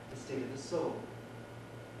 the state of the soul.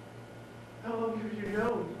 How long have you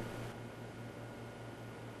known?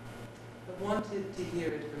 I wanted to hear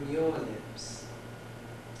it from your lips.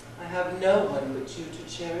 I have no one but you to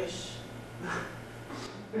cherish.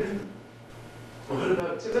 What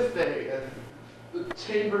about Timothy and the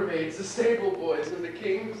chambermaids, the stable boys, and the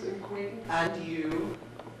kings and queens? And you,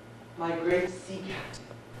 my great sea captain,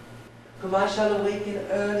 whom I shall awaken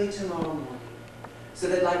early tomorrow morning, so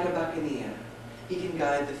that like a buccaneer, he can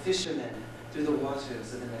guide the fishermen through the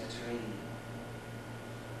waters of the Mediterranean.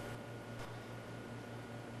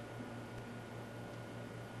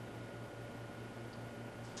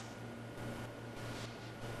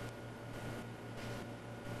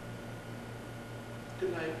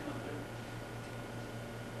 Good night, Mother.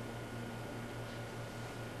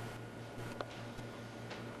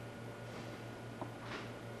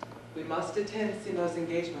 We must attend Simo's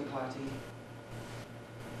engagement party.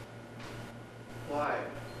 Why?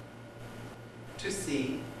 To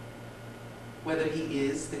see whether he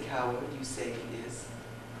is the coward you say he is.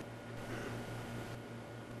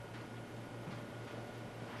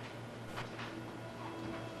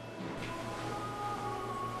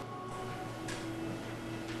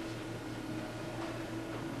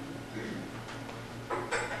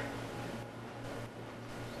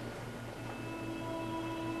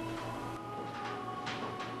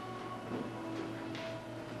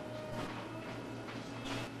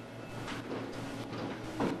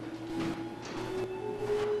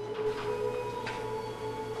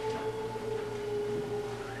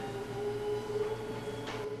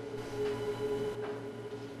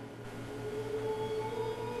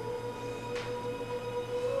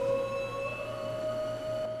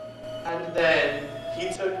 And then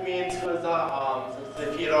he took me into his arms as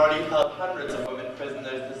if he had already held hundreds of women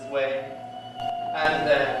prisoners this way. And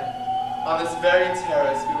then, on this very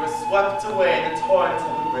terrace, we were swept away in a torrent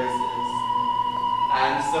of embraces.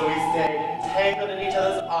 And so we stayed entangled in each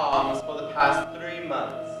other's arms for the past 3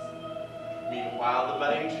 months. Meanwhile, the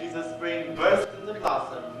budding trees of spring burst into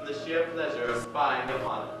blossom from the sheer pleasure of spying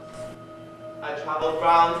upon us. I traveled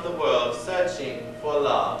round the world searching for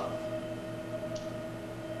love.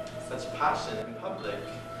 Such passion in public.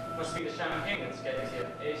 Must be the champagne that's getting to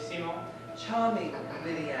you, eh, Simon? Charming,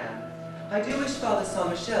 Lilian. I do wish Father Saint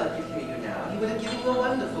Michel could hear you now. He would have given you a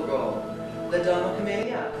wonderful role. La Dame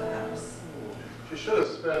Camellia, perhaps. She should have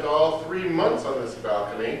spent all 3 months on this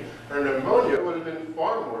balcony. Her pneumonia would have been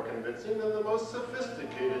far more convincing than the most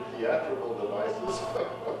sophisticated theatrical devices.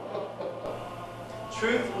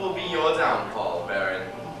 Truth will be your downfall, Baron.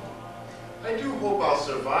 I do hope I'll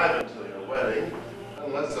survive until your wedding.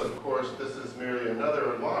 Unless, of course, this is merely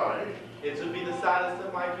another lie. It will be the saddest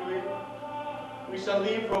of my career. We shall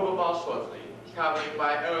leave Roberval shortly, traveling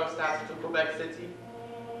by Aerostat to Quebec City,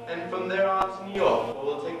 and from there on to New York, where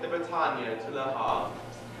we'll take the Britannia to Le Havre.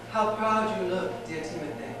 How proud you look, dear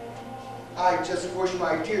Timothy. I just wish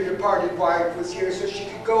my dear departed wife was here so she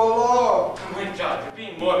could go along. Oh my God, you're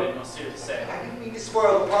being morbid, Monsieur to say. I didn't mean to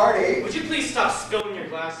spoil the party. Would you please stop spilling your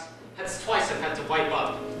glass? That's twice I've had to wipe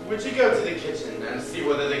up. Would you go to the kitchen and see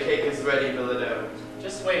whether the cake is ready, Bilodeau?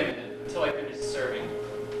 Just wait a minute until I finish serving.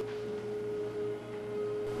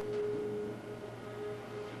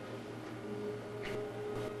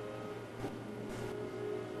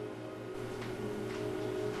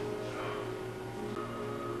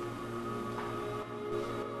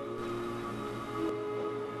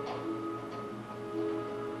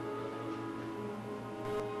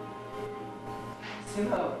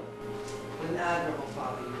 Simo, what an admirable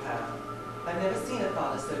father you have. I've never seen a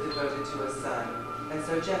father so devoted to a son, and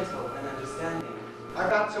so gentle and understanding. I'm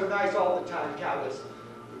not so nice all the time, Countess.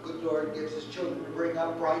 The good Lord gives his children to bring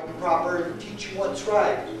up right and proper and teach you what's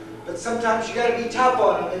right. But sometimes you gotta be tough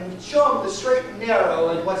on them and show them the straight and narrow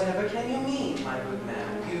and Whatever can you mean, my good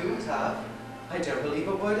man? You tough? I don't believe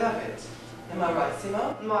a word of it. Am I right,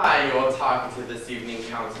 Simo? My, you're talkative this evening,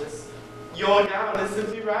 Countess. Your gown is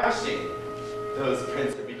simply ravishing. Those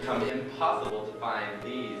prints have become impossible to find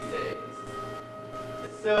these days.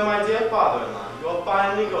 So, my dear father-in-law, you're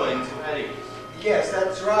finally going to Paris. yes,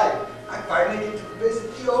 that's right. I finally get to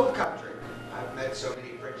visit the old country. I've met so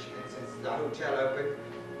many Frenchmen since the hotel opened.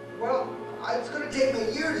 Well, it's going to take me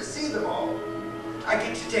a year to see them all. I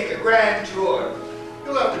get to take a grand tour.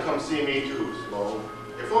 You'll have to come see me too, Simone.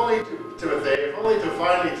 If only to, Timothy, if only to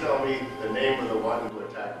finally tell me the name of the one who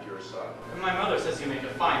attacked your son. My mother says you make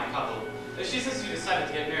a fine couple. She says you decided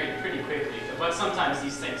to get married pretty quickly, but sometimes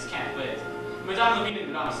these things can't wait. Madame Levine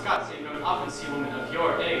and Madame Scott say you don't often see a woman of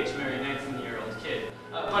your age marry a 19-year-old kid.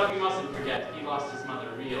 But we mustn't forget, he lost his mother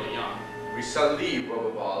real young. We shall leave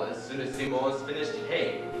Roberval as soon as Simon has finished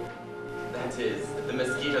haying. That is, if the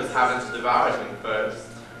mosquitoes haven't devoured him first.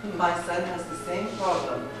 My son has the same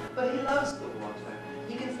problem, but he loves the water.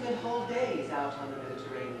 He can spend whole days out on the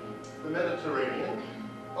Mediterranean. The Mediterranean?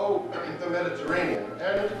 Oh, the Mediterranean.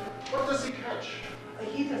 And what does he catch?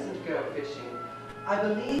 He doesn't go fishing. I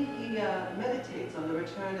believe he meditates on the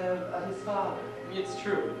return of his father. It's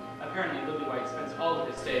true. Apparently, Lillywhite spends all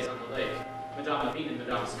of his days on the lake. Madame Levine and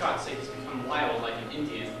Madame Scott say he's become wild like an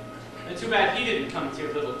Indian. And too bad he didn't come to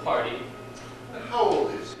your little party. And how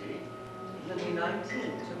old is he? He'll be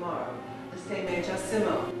 19 tomorrow, the same age as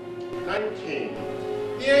Simone. 19.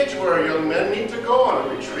 The age where young men need to go on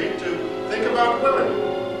a retreat to think about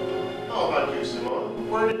women. How about you, Simone?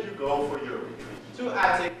 Where did you go for your retreat? To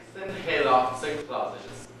attics and haylofts and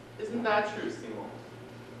closets. Isn't that true, Simon?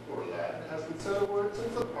 Poor lad hasn't said a word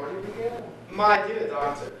since the party began. My dear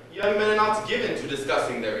doctor, young men are not given to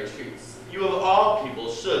discussing their retreats. You of all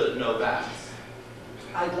people should know that.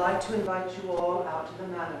 I'd like to invite you all out to the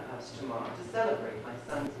Manor House tomorrow to celebrate my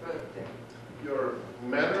son's birthday. Your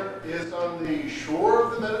manor is on the shore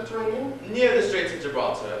of the Mediterranean? Near the Straits of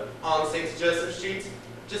Gibraltar, on St. Joseph Street,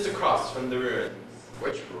 just across from the ruins.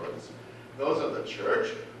 Which ruins? Those of the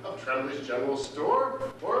church, of Trembley's General Store,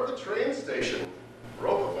 or of the train station?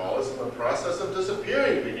 Roqueval is in the process of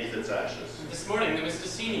disappearing beneath its ashes. This morning there was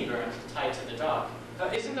Cassini burned, tied to the dock.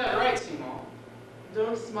 Isn't that right, Simon?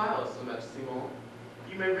 Don't smile so much, Simon.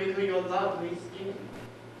 You may wrinkle your lovely skin.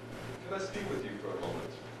 Can I speak with you for a moment?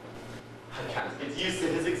 I can't get used to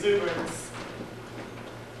his exuberance.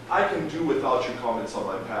 I can do without your comments on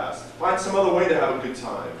my past. Find some other way to have a good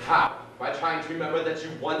time. How? By trying to remember that you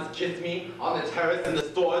once kissed me on the terrace, in the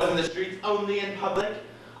stores, in the streets, only in public?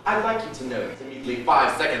 I'd like you to know that immediately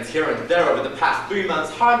 5 seconds here and there over the past 3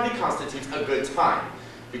 months hardly constitutes a good time.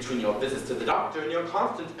 Between your visits to the doctor and your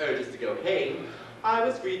constant urges to go home, I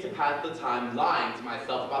was free to pass the time lying to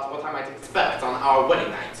myself about what I might expect on our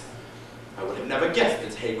wedding night. I would have never guessed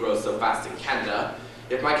that hay grows so fast in Canada.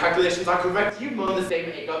 If my calculations are correct, you've mown the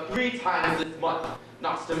same acre 3 times this month.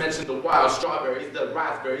 Not to mention the wild strawberries, the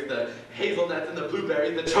raspberries, the hazelnuts and the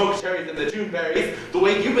blueberries, the choke cherries and the Juneberries. The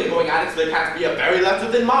way you've been going at it, so there can't be a berry left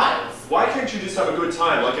within miles. Why can't you just have a good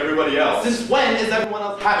time like everybody else? Since when is everyone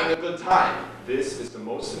else having a good time? This is the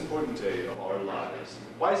most important day of our lives.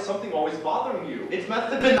 Why is something always bothering you? It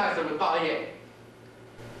must have been nicer with Valier.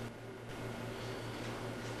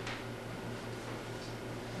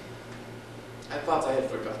 I thought I had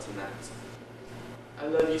forgotten that. I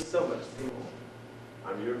love you so much, Simon.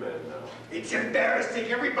 I'm your man now. It's embarrassing.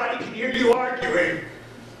 Everybody can hear you arguing.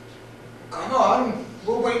 Come on.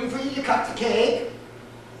 We're waiting for you to cut the cake.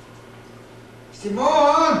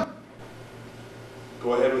 Simone!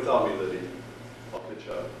 Go ahead without me, Lily. I'll pitch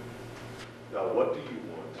up. Now, what do you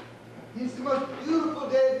want? It's the most beautiful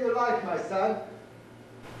day of your life, my son.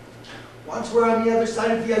 Once we're on the other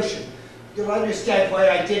side of the ocean, you'll understand why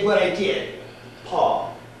I did what I did.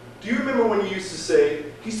 Pa, do you remember when you used to say,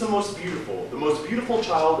 he's the most beautiful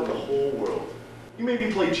child in the whole world? You made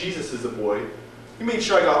me play Jesus as a boy. You made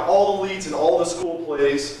sure I got all the leads in all the school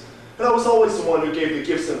plays. And I was always the one who gave the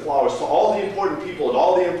gifts and flowers to all the important people at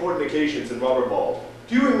all the important occasions in Rubberball.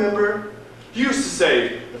 Do you remember? You used to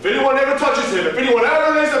say, if anyone ever touches him, if anyone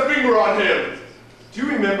ever lays a finger on him. Do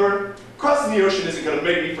you remember? Crossing the ocean isn't going to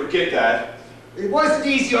make me forget that. It wasn't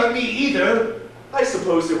easy on me either. I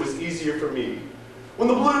suppose it was easier for me. When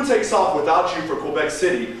the balloon takes off without you for Quebec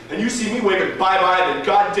City, and you see me waving bye-bye, then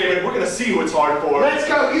goddammit, we're gonna see who it's hard for. Let's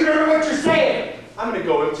go. You don't know what you're saying. I'm gonna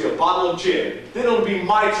go empty a bottle of gin. Then it'll be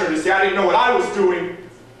my turn to say I didn't know what I was doing.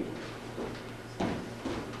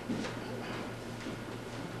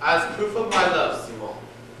 As proof of my love, Simon,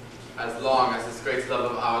 as long as this great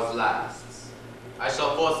love of ours lasts, I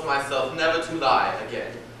shall force myself never to lie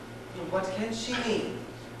again. What can she mean?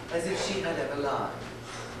 As if she had ever lied.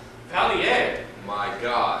 Valier! My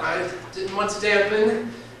God. I didn't want to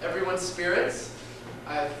dampen everyone's spirits.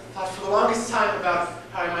 I thought for the longest time about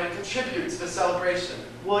how I might contribute to the celebration.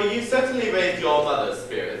 Well, you certainly raised your mother's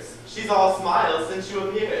spirits. She's all smiles since you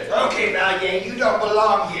appeared. Okay, Valier, you don't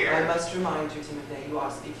belong I here. must remind you, Timothy, you are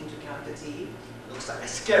speaking to Count de T. Looks like a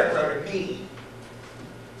scarecrow to me.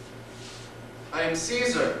 I am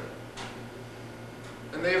Caesar,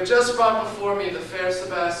 and they have just brought before me the fair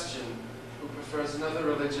Sebastian, who prefers another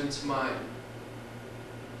religion to mine.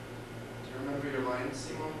 Do you remember your lines,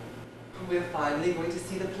 Simon? We're finally going to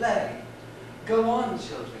see the play. Go on,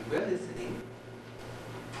 children, we're listening.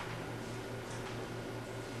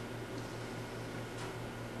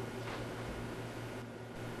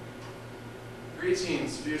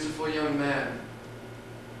 Greetings, beautiful young man.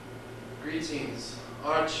 Greetings,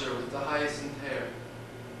 archer with the hyacinth hair.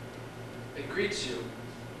 I greet you,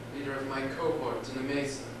 leader of my cohort in a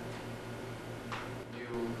mesa.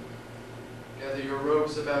 You gather your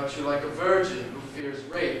robes about you like a virgin who fears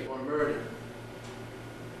rape or murder.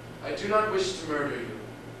 I do not wish to murder you.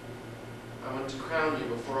 I want to crown you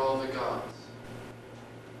before all the gods.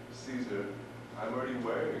 Caesar, I'm already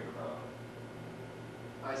wearing a crown.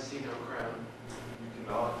 I see no crown. You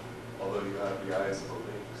cannot, although you have the eyes of a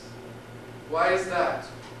lynx. Why is that?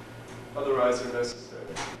 Other eyes are necessary,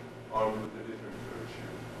 armed with a different virtue.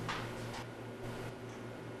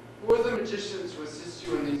 Who are the magician to assist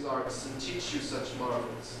you in these arts and teach you such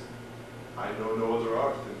marvels? I know no other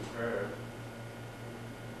art than prayer.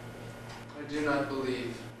 I do not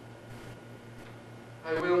believe.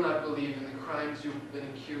 I will not believe in the crimes you've been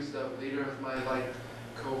accused of, leader of my light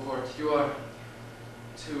cohort. You are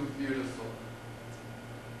too beautiful.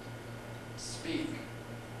 Speak.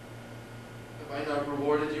 Have I not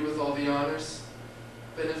rewarded you with all the honors,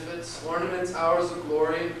 benefits, ornaments, hours of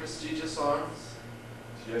glory, and prestigious arms?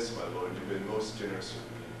 Yes, my lord, you've been most generous with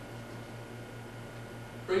me.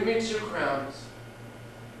 Bring me 2 crowns,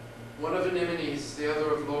 one of anemones, the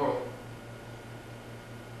other of laurel.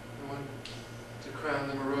 I want to crown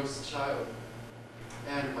the morose child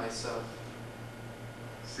and myself.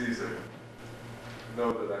 Caesar,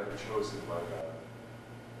 know that I have chosen my God.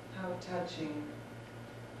 How touching.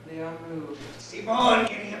 They are moved. Simon,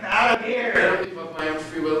 get him out of I here! don't leave of my own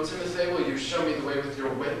free will. Timothy, will you show me the way with your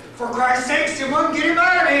whip? For Christ's sake, Simon, get him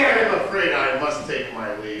out of I here! am afraid I must take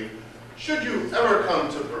my leave. Should you ever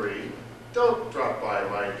come to Paris, don't drop by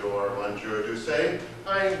my door, Monsieur Doucet.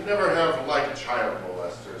 I never have liked child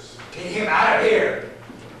molesters. Get him out of here!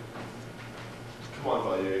 Come on,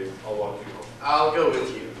 Valier, I'll walk you home. I'll go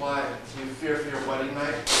with you. Why? Do you fear for your wedding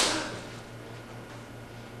night?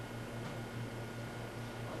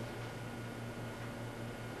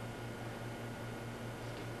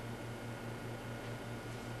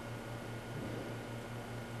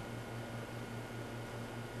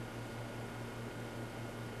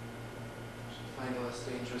 Find a less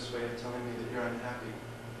dangerous way of telling me that you're unhappy.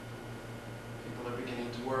 People are beginning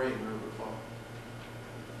to worry in Roberval.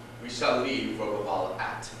 We shall leave Roberval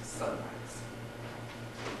at sunrise.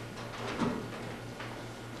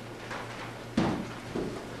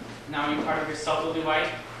 Now you part of yourself, Lily White.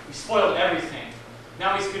 We spoiled everything.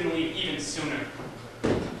 Now he's going to leave even sooner.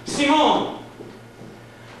 Simon!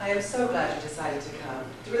 I am so glad you decided to come,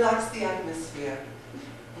 to relax the atmosphere.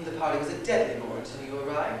 The party was a deadly bore until you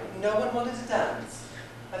arrived. No one wanted to dance.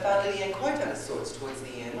 I found Lilies quite out of sorts towards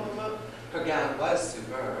the end. Mama, Her gown was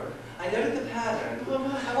superb. I noted the pattern.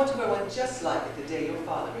 Mama. I want to wear one just like it the day your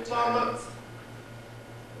father returns. Mama.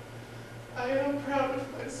 I am proud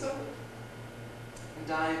of myself.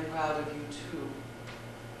 And I am proud of you too.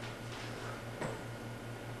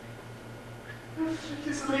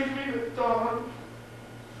 Please leave me with Dawn.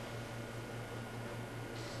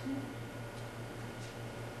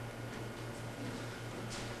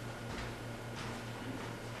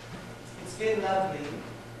 It's been lovely.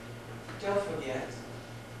 Don't forget.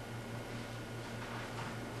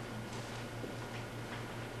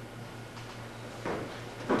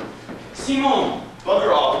 Simon!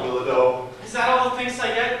 Bugger off, Millado. Is that all the thanks I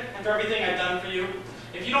get after everything I've done for you?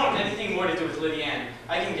 If you don't want anything more to do with Lily Ann,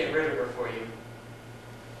 I can get rid of her for you.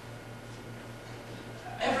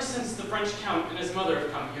 Ever since the French Count and his mother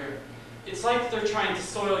have come here, it's like they're trying to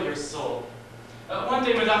soil your soul. One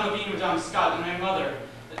day, Madame Levine, Madame Scott, and my mother,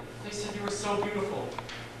 they said you were so beautiful.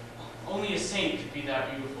 Only a saint could be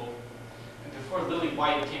that beautiful. And before Lily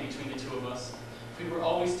White came between the two of us, we were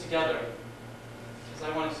always together. Because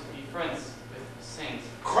I wanted to be friends with saints.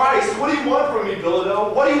 Christ, what do you want from me,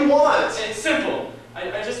 Millado? What do you want? It's simple.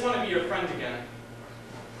 I just want to be your friend again.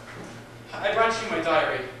 I brought you my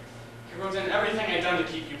diary. I wrote in everything I'd done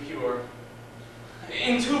to keep you pure.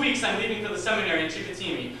 In 2 weeks, I'm leaving for the seminary in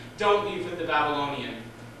Chicoutimi. Don't leave with the Babylonian.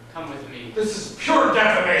 Come with me. This is pure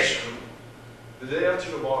defamation. The day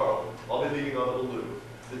after tomorrow, I'll be leaving on a balloon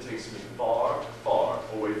that takes me far, far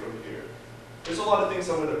away from here. There's a lot of things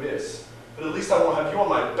I'm going to miss, but at least I won't have you on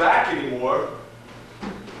my back anymore.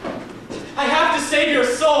 I have to save your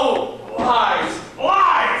soul! Lies!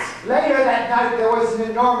 Lies! Later that night, there was an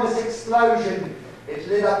enormous explosion. It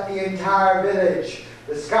lit up the entire village.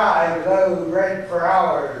 The sky glowed red for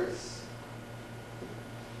hours.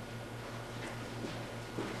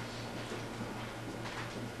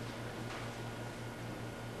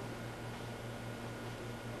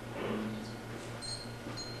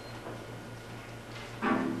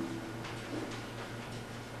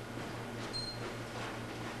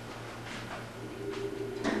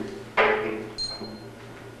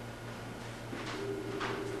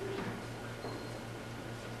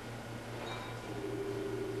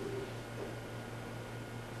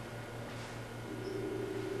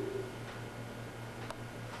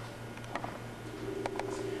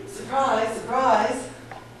 Surprise, surprise.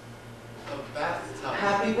 A bathtub.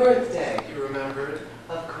 Happy birthday. You remembered?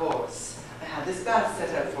 Of course. I had this bath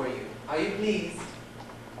set up for you. Are you pleased?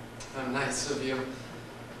 How nice of you.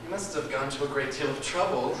 You must have gone to a great deal of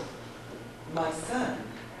trouble. My son,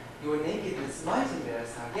 your nakedness might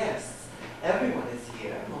embarrass our guests. Everyone is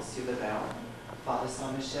here, Monsieur le Baron. Father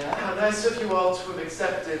Saint-Michel. How nice of you all to have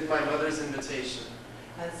accepted my mother's invitation.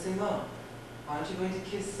 And Simon. Aren't you going to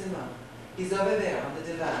kiss Simon? He's over there on the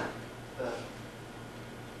divan. The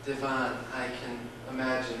divan, I can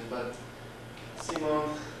imagine, but Simon,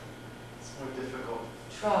 it's more difficult.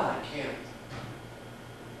 Try. I can't.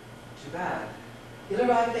 Too bad. He'll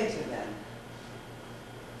arrive later then.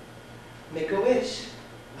 Make a wish.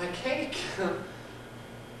 My cake.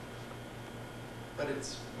 But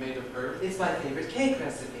it's made of earth. It's my favorite cake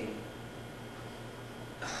recipe.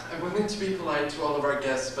 I'm willing to be polite to all of our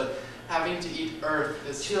guests, but having to eat earth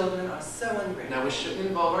is... Children are so ungrateful. Now, we shouldn't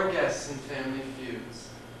involve our guests in family feuds.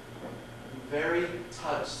 I'm very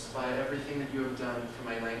touched by everything that you have done for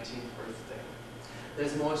my 19th birthday.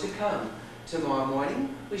 There's more to come. Tomorrow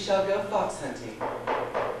morning, we shall go fox hunting.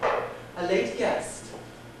 A late guest.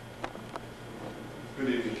 Good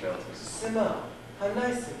evening, Countess. Simon, how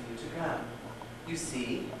nice of you to come. You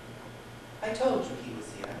see, I told you he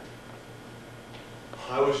was here.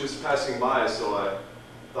 I was just passing by, so I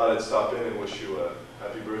thought I'd stop in and wish you a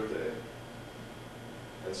happy birthday.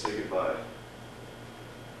 And say goodbye.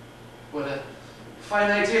 What a fine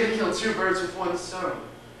idea to kill two birds with one stone.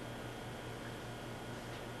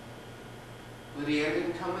 Lydia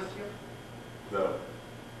didn't come with you? No.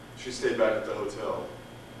 She stayed back at the hotel.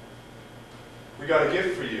 We got a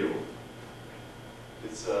gift for you.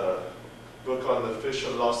 It's a book on the fish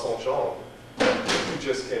of La Saint-Jean. It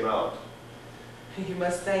just came out. You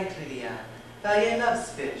must thank Lydia. Vallier loves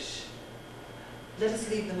fish. Let us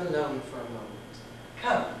leave them alone for a moment.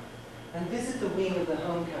 Come and visit the wing of the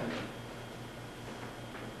homecoming.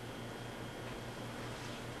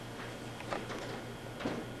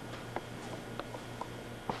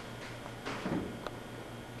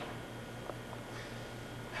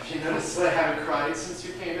 Have you noticed that I haven't cried since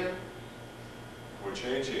you came in? We're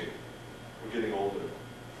changing. We're getting older.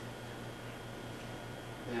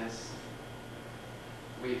 Yes.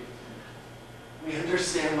 We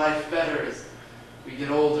understand life better as we get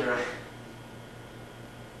older.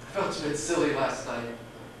 I felt a bit silly last night.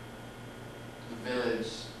 The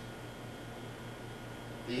village.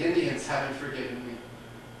 The Indians haven't forgiven me.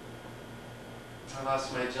 I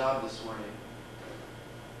lost my job this morning.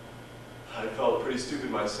 I felt pretty stupid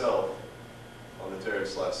myself on the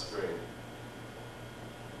terrace last spring.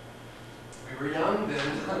 We were young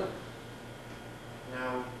then.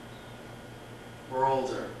 Now, we're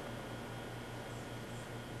older.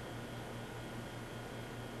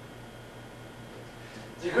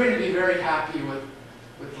 You're going to be very happy with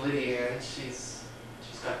Lydia. She's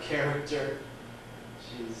got character.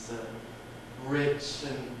 She's rich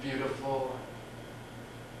and beautiful.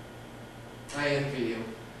 I envy you.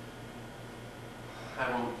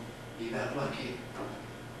 I won't be that lucky.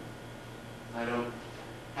 I don't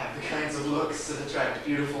have the kinds of looks that attract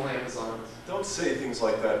beautiful Amazons. Don't say things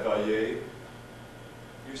like that, Vallier.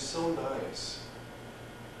 You're so nice.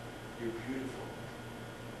 You're beautiful.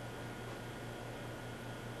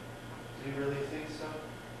 Do you really think so?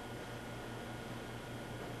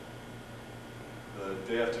 The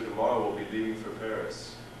day after tomorrow, we'll be leaving for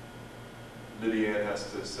Paris. Lydia Ann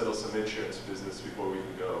has to settle some insurance business before we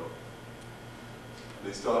can go.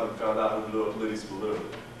 They still haven't found out who blew up Liddy's balloon.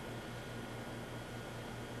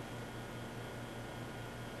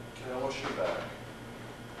 Can I wash your back?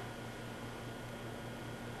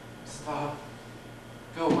 Stop.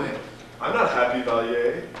 Go away. I'm not happy,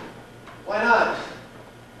 Vallier. Why not?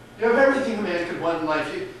 You have everything a man could want in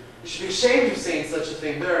life. You should be ashamed of saying such a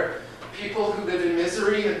thing. There are people who live in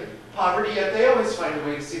misery and poverty, yet they always find a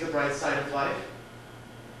way to see the bright side of life.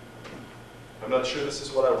 I'm not sure this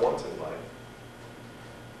is what I want in life.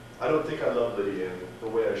 I don't think I love Lydia the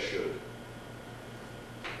way I should.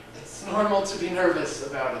 It's normal to be nervous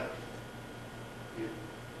about it. You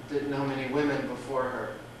didn't know many women before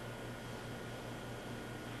her.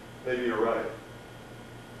 Maybe you're right.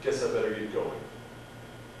 Guess I better get going.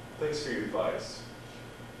 Thanks for your advice.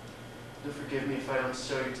 You'll forgive me if I don't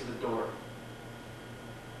show you to the door.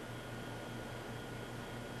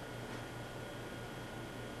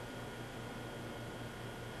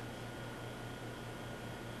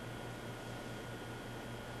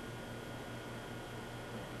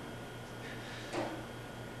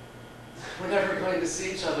 We're never going to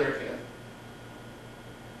see each other again.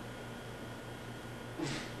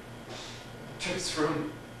 Trips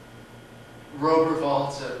from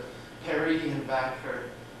Roberval to Paris and back are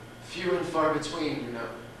few and far between, you know.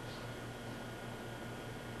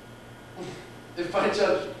 If I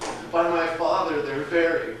judge by my father, they're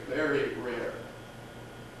very, very rare.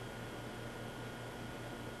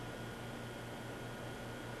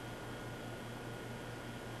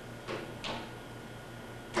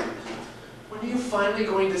 When you finally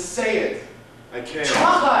going to say it? I can't.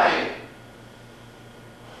 Try!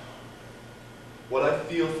 What I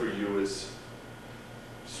feel for you is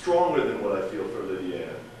stronger than what I feel for Lydia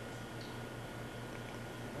Ann.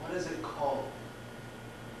 What is it called?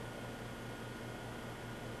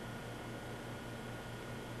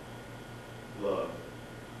 Love.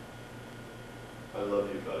 I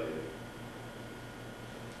love you, Valier.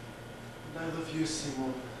 And I love you,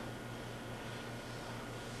 Simon.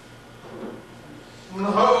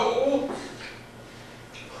 No!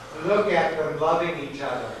 Look at them loving each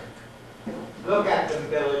other. Look at them,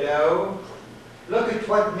 Bilodeau. Look at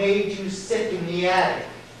what made you sick in the attic.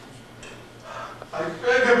 I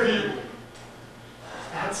beg of you.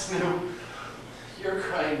 That's new. You're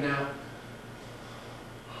crying now.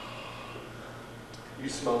 You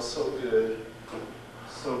smell so good.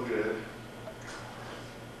 So good.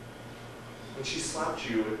 When she slapped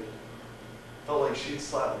you, it felt like she'd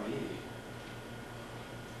slapped me.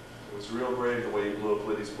 It was real brave the way you blew up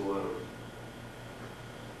Liddy's balloon.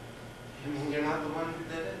 You mean you're not the one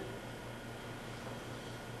who did it?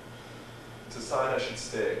 It's a sign I should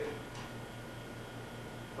stay.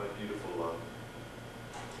 My beautiful love.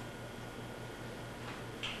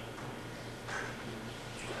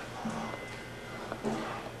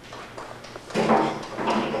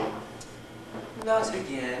 Not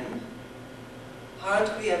again.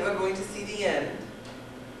 Aren't we ever going to see the end?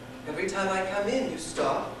 Every time I come in, you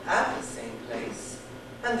stop at the same place.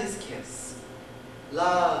 And this kiss.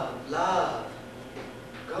 Love, love.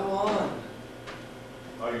 Go on.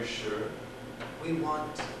 Are you sure? We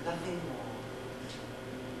want nothing more.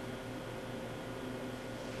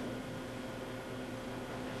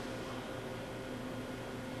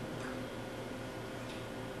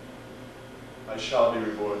 I shall be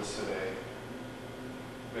reborn, Sine.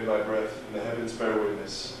 May my breath in the heavens bear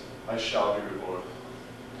witness. I shall be reborn.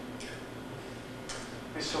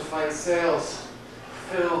 We shall find sails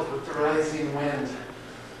filled with the rising wind,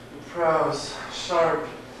 and prows sharp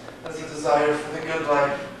as a desire for the good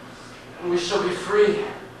life. And we shall be free,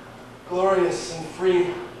 glorious and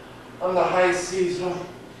free on the high seas. Oh,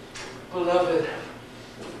 beloved,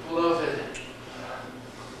 beloved.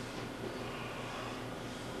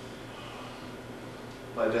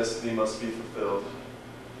 My destiny must be fulfilled.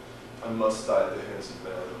 I must die at the hands of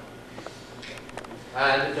man.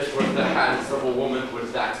 And if it were the hands of a woman,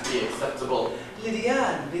 would that be acceptable?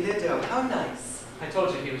 Lydiane, Bilodeau, how nice. I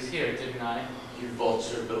told you he was here, didn't I? You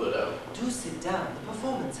vulture, Bilodeau. Do sit down. The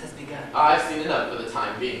performance has begun. I've seen enough for the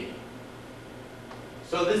time being.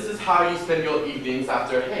 So this is how you spend your evenings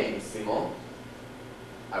after haying, Simon?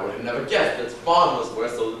 I would have never guessed that farmers wear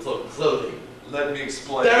so little clothing. Let me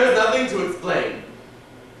explain. There is nothing to explain.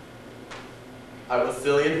 I was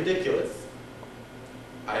silly and ridiculous.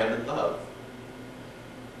 I am in love.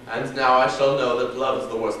 And now I shall know that love is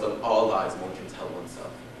the worst of all lies one can tell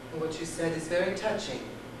oneself. What you said is very touching.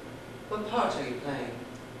 What part are you playing?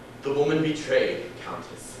 The woman betrayed,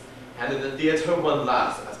 Countess. And in the theater one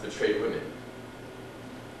laughs as betrayed women.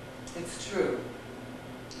 It's true.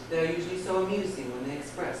 They're usually so amusing when they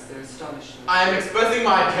express their astonishment. I am expressing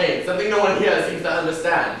my pain, something no one here seems to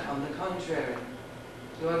understand. On the contrary,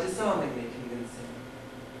 you are disarmingly convincing.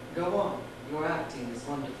 Go on. Your acting is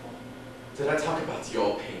wonderful. Did I talk about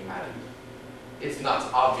your pain, madam? It's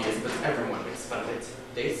not obvious, but everyone makes fun of it.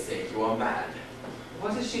 They say you are mad.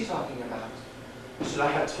 What is she talking about? Should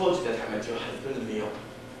I have told you that I met your husband, Emile?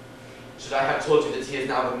 Should I have told you that he is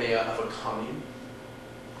now the mayor of a commune?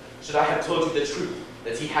 Should I have told you the truth,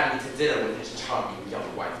 that he had me to dinner with his charming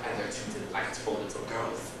young wife and their two delightful little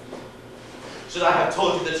girls? Should I have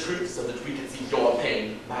told you the truth so that we could see your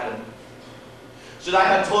pain, madam? Should I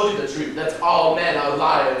have told you the truth, that all men are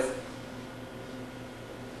liars?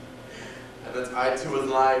 And that I too was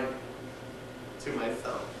lying to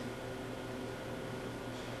myself.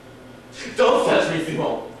 Don't touch me,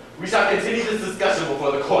 Simon. We shall continue this discussion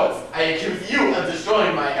before the courts. I accuse you of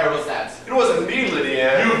destroying my aerostat. It wasn't me,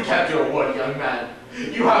 Lydiane. You've kept your word, young man.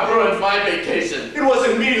 You have ruined my vacation. It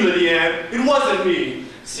wasn't me, Lydiane. It wasn't me.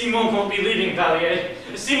 Simon won't be leaving, Valier.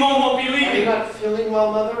 Simon won't be Are you leaving. not feeling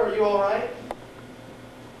well, Mother? Are you all right?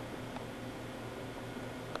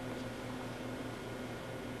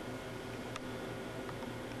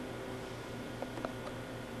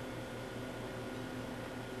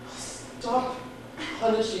 Stop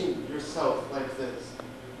punishing yourself like this.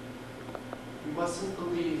 You mustn't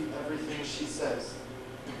believe everything she says.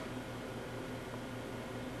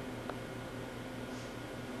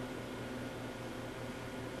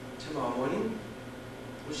 Tomorrow morning,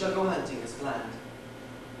 we shall go hunting as planned.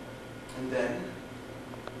 And then,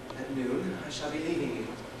 at noon, I shall be leaving you.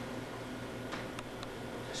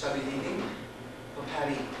 I shall be leaving for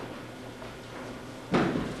Paris.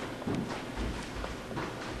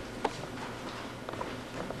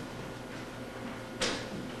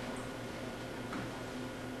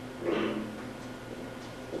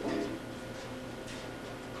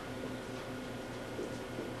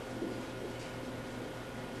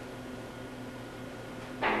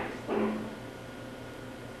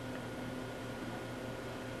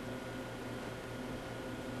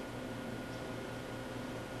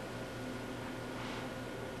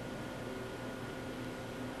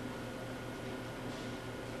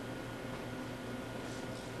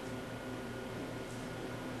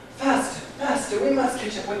 Faster, we must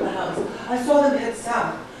catch up with the hounds. I saw them head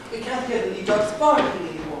south. We can't hear the lead dogs barking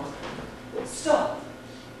anymore. Stop.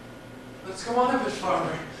 Let's go on a bit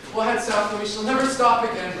farther. We'll head south and we shall never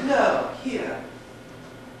stop again. No, here.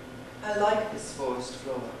 I like this forest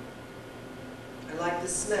floor. I like the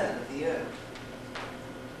smell of the earth.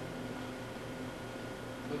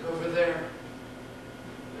 Look over there.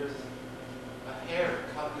 There's a hare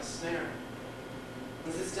caught in a snare.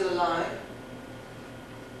 Is it still alive?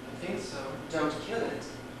 I think so. Don't kill it.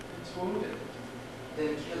 It's wounded.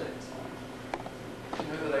 Then kill it. You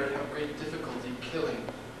know that I would have great difficulty killing.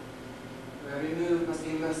 Every move must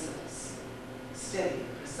be merciless, steady,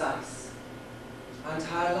 precise. Our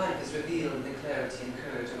entire life is revealed in the clarity and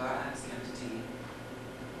courage of our axe entity.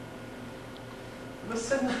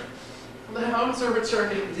 Listen, the hounds are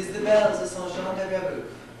returning. It is the bells of Saint-Jean-de-Brébeuf.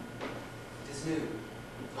 It is noon.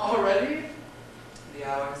 Already? The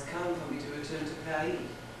hour has come for me to return to Paris.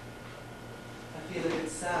 I feel a bit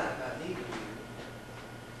sad about leaving you.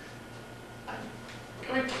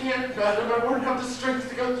 I can't, madam. I won't have the strength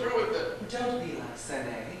to go through with it. Don't be like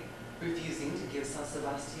Senet, refusing to give Saint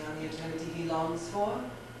Sebastian the eternity he longs for.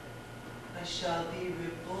 I shall be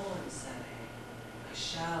reborn, Senet. I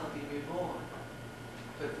shall be reborn.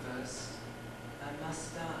 But first, I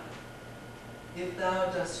must die. If thou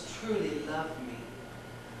dost truly love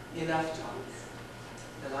me, enough talk.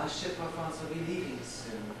 The last ship for France will be leaving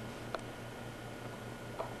soon.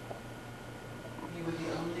 You were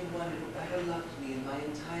the only one who ever loved me in my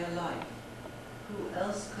entire life. Who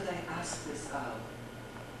else could I ask this of?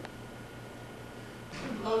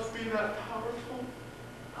 Can love be that powerful?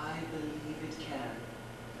 I believe it can.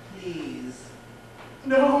 Please.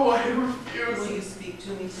 No, I refuse. Will you speak to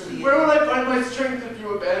me till the end? Where will I find my strength if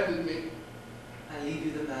you abandon me? I leave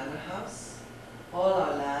you the manor house, all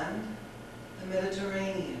our land, the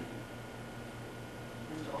Mediterranean,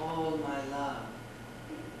 and all my love.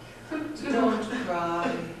 Don't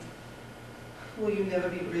cry. Will you never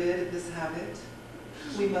be rid of this habit?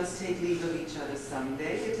 We must take leave of each other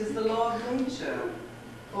someday. It is the law of nature.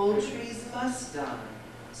 Old trees must die,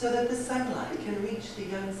 so that the sunlight can reach the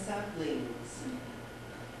young saplings.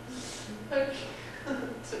 I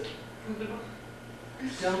can't.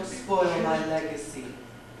 Don't spoil my legacy.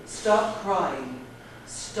 Stop crying.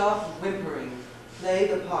 Stop whimpering. Play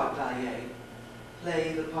the part, Vallier.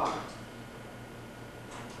 Play the part.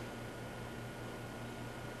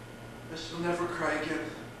 I shall never cry again.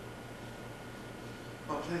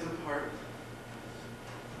 I'll play the part.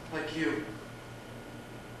 Like you.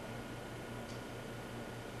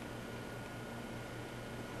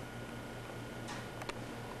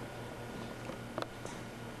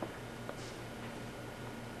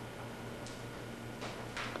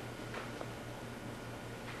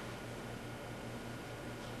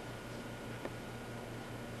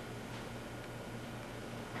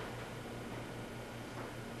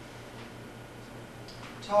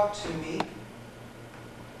 Talk to me.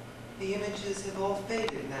 The images have all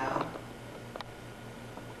faded now.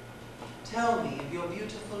 Tell me of your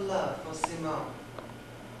beautiful love for Simone.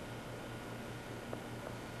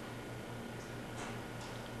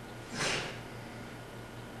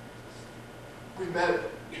 We met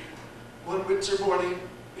one winter morning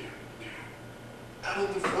out on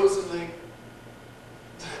the frozen lake.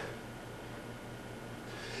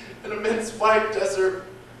 An immense white desert.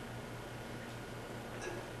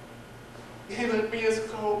 He led me as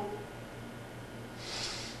co.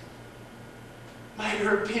 My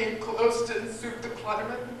European clothes didn't suit the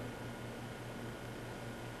climate.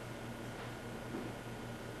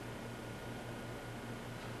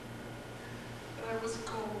 And I was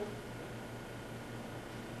cold.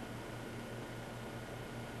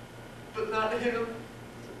 But not him.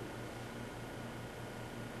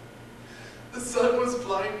 The sun was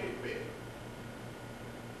blinding me.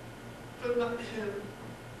 But not him.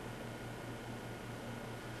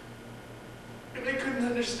 And I couldn't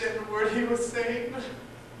understand a word he was saying.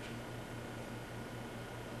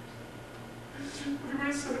 We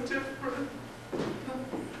were so different.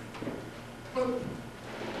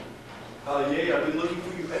 Valier, I've been looking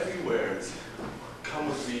for you everywhere. Come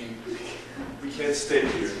with me. We can't stay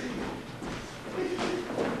here.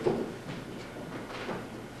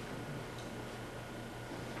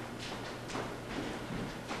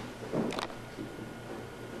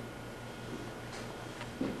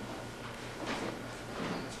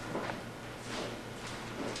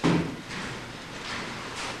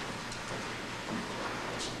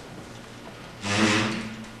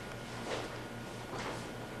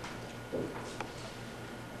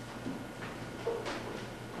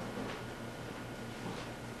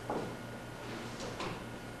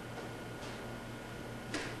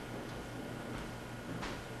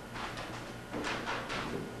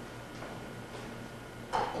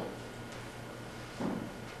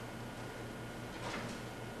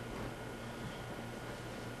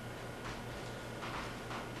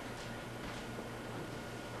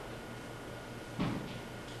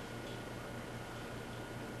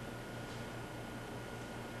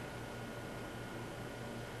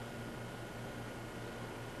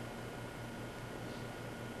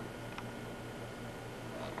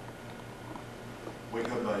 Wake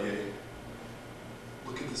up, Valier.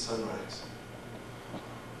 Look at the sunrise.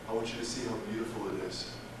 I want you to see how beautiful it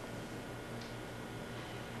is.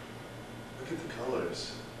 Look at the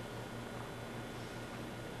colors.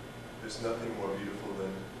 There's nothing more beautiful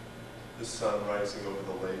than the sun rising over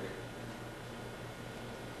the lake.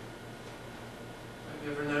 Have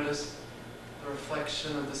you ever noticed the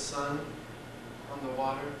reflection of the sun on the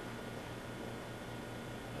water?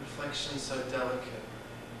 The reflection so delicate.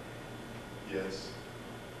 Yes.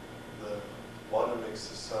 The water makes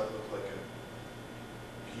the sun look like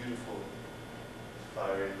a beautiful,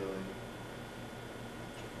 fiery lily.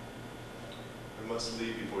 We must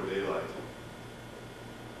leave before daylight.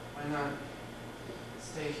 Why not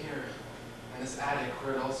stay here in this attic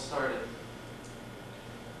where it all started?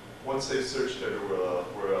 Once they've searched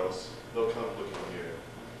everywhere else, they'll come looking here.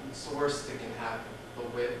 What's the worst that can happen? The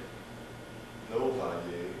whip? No,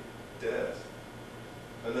 Valier. Death.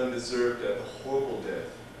 An undeserved death, a horrible death.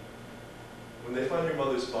 When they find your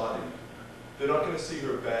mother's body, they're not going to see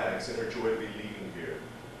her bags and her joy to be leaving here.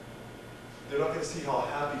 They're not going to see how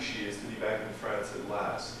happy she is to be back in France at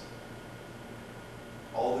last.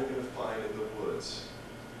 All they're going to find in the woods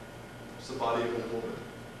is the body of a woman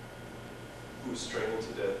who was strangled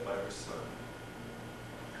to death by her son.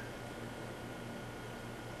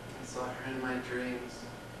 I saw her in my dreams.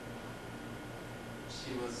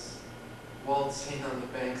 She was waltzing on the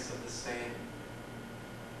banks of the Seine.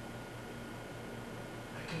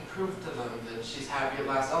 I can prove to them that she's happy at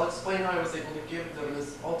last. I'll explain how I was able to give them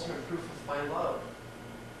this ultimate proof of my love.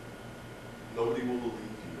 Nobody will believe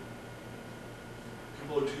you.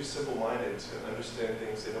 People are too simple-minded to understand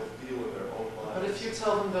things they don't feel in their own lives. But if you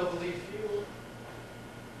tell them, they'll believe you.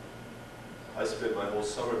 I spent my whole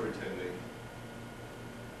summer pretending.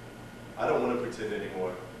 I don't want to pretend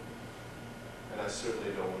anymore. And I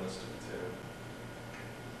certainly don't want us to pretend.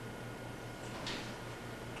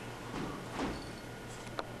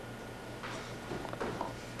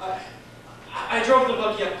 I drove the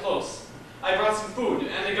buggy up close. I brought some food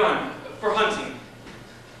and a gun for hunting.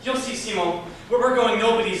 You'll see, Simon, where we're going,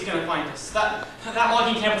 nobody's gonna find us. That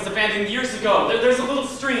logging camp was abandoned years ago. There's a little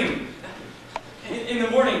stream. In the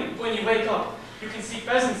morning, when you wake up, you can see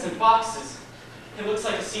pheasants and foxes. It looks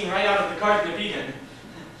like a scene right out of the Garden of Eden.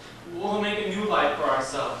 We'll make a new life for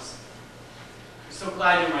ourselves. I'm so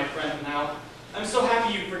glad you're my friend now. I'm so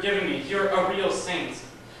happy you've forgiven me. You're a real saint.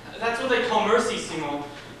 That's what they call mercy, Simon.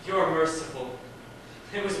 You're merciful.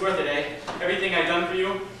 It was worth it, eh? Everything I've done for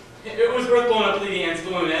you? It was worth blowing up Lady Anne's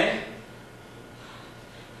balloon, eh?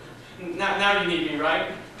 Now you need me,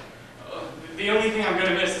 right? The only thing I'm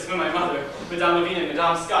gonna miss is when my mother, Madame Levine and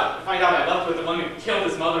Madame Scott, find out I left with the one who killed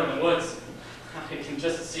his mother in the woods. I can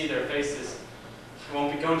just see their faces. I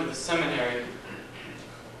won't be going to the seminary.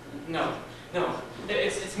 No.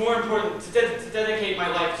 It's more important to dedicate my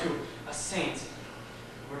life to a saint.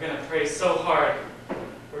 We're gonna pray so hard.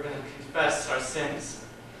 We're gonna confess our sins.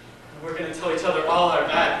 And we're gonna tell each other all our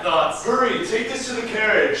bad thoughts. Hurry, take this to the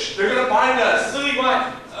carriage. They're gonna find us. Lily,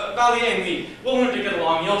 what? Valier and me. We'll learn to get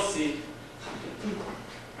along, you'll see.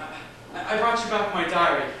 I brought you back my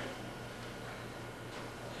diary.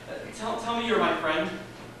 Tell me you're my friend.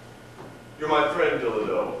 You're my friend,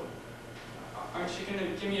 Dilido. Aren't you gonna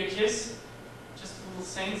give me a kiss? Just a little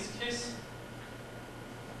saint's kiss?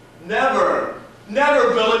 Never!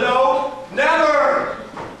 Never, Dilido! Never!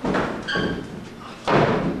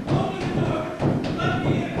 Open the door! Let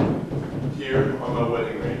me in! Here are my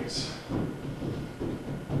wedding rings.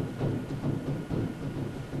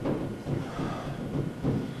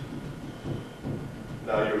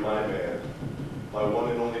 Now you're my man.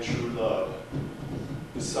 true love.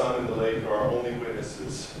 The sun and the lake are our only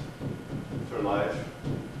witnesses for life,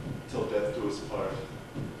 till death do us part.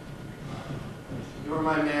 You're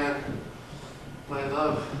my man, my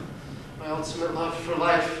love, my ultimate love for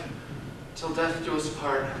life, till death do us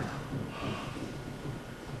part.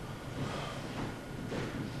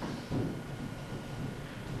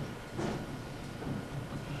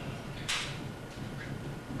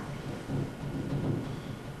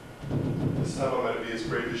 This time I'm going to be as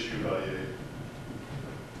brave as you, Vallier.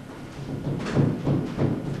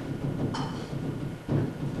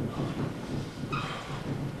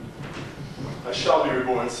 I shall be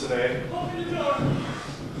reborn, Sine. Open the door.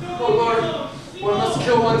 Oh Lord, one must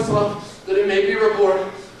kill one's love, that it may be reborn,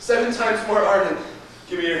 7 times more ardent.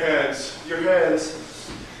 Give me your hands. Your hands.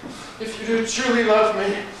 If you do truly love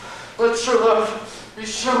me, let your love be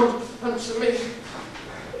shown unto me.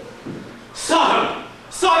 Sodom!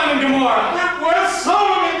 Sodom and Gomorrah! It was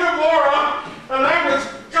Sodom and Gomorrah, and I was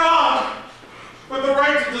God, with the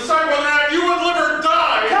right to decide whether or not you would live or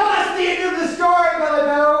die. Tell us the end of the story,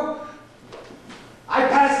 Belladou. I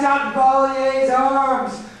passed out in Vallier's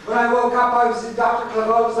arms. When I woke up, I was in Dr.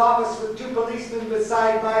 Claveau's office with 2 policemen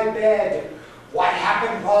beside my bed. What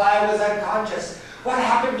happened while I was unconscious? What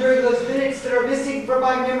happened during those minutes that are missing from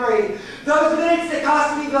my memory? Those minutes that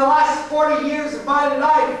cost me the last 40 years of my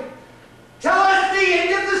life? Tell us the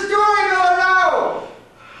end of the story, Belladou!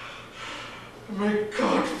 May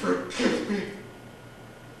God forgive me.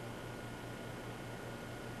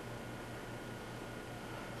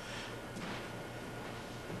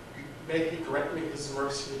 May He grant me His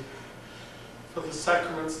mercy for the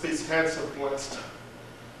sacraments these hands have blessed.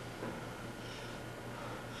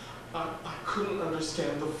 I couldn't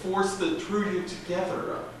understand the force that drew you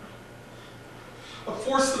together. A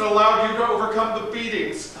force that allowed you to overcome the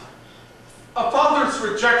beatings. A father's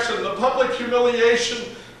rejection, the public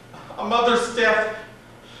humiliation, a mother's death,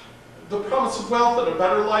 the promise of wealth and a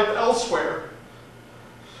better life elsewhere.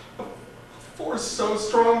 A force so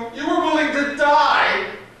strong, you were willing to die.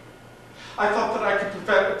 I thought that I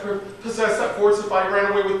could possess that force if I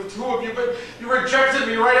ran away with the 2 of you, but you rejected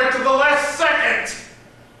me right up to the last second.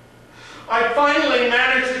 I finally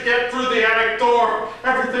managed to get through the attic door.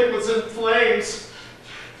 Everything was in flames.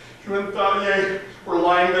 You and Vallier were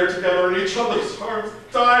lying there together in each other's arms,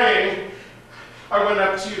 dying. I went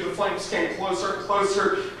up to you. The flames came closer and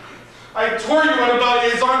closer. I tore you out of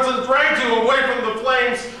Vallier's arms and dragged you away from the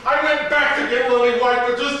flames. I went back to get Lily White,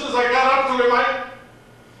 but just as I got up to him, I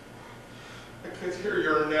could hear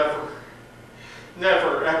your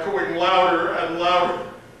never echoing louder and louder.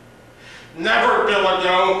 Never,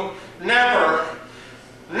 Belladou. Never.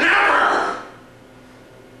 Never!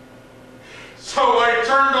 So I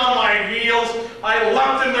turned on my heels, I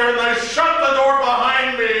leapt in there, and I shut the door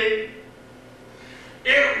behind me.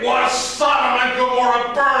 It was Sodom and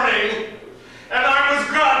Gomorrah burning, and I was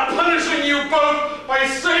God punishing you both by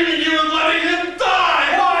saving you and letting him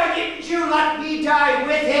die! Why didn't you let me die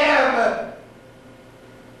with him?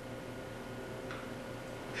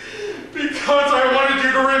 Because I wanted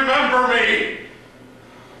you to remember me.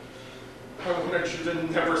 I wanted you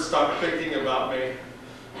to never stop thinking about me.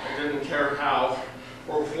 I didn't care how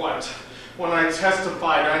or what. When I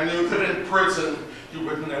testified, I knew that in prison you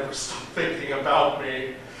would never stop thinking about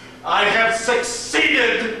me. I have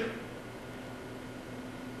succeeded!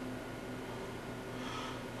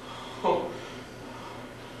 Oh,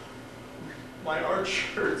 my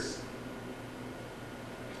archers.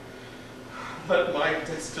 Let my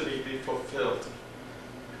destiny be fulfilled.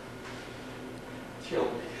 Kill me.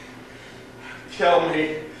 Kill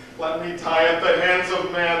me. Let me die at the hands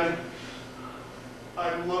of men.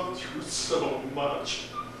 I loved you so much.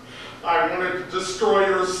 I wanted to destroy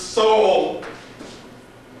your soul.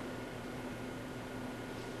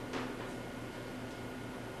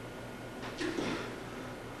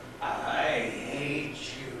 I hate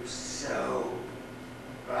you so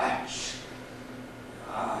much.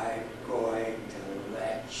 I'm going to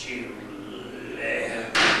let you live.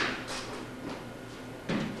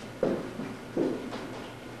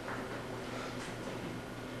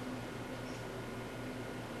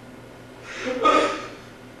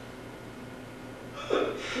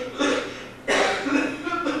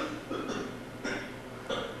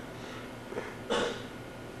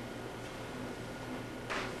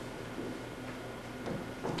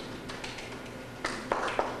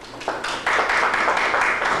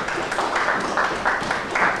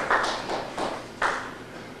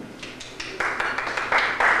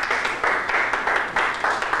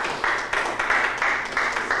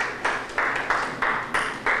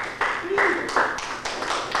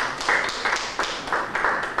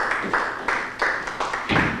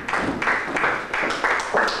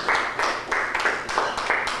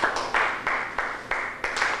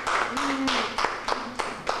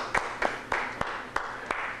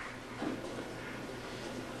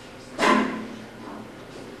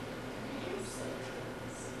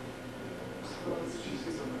 Wonderful.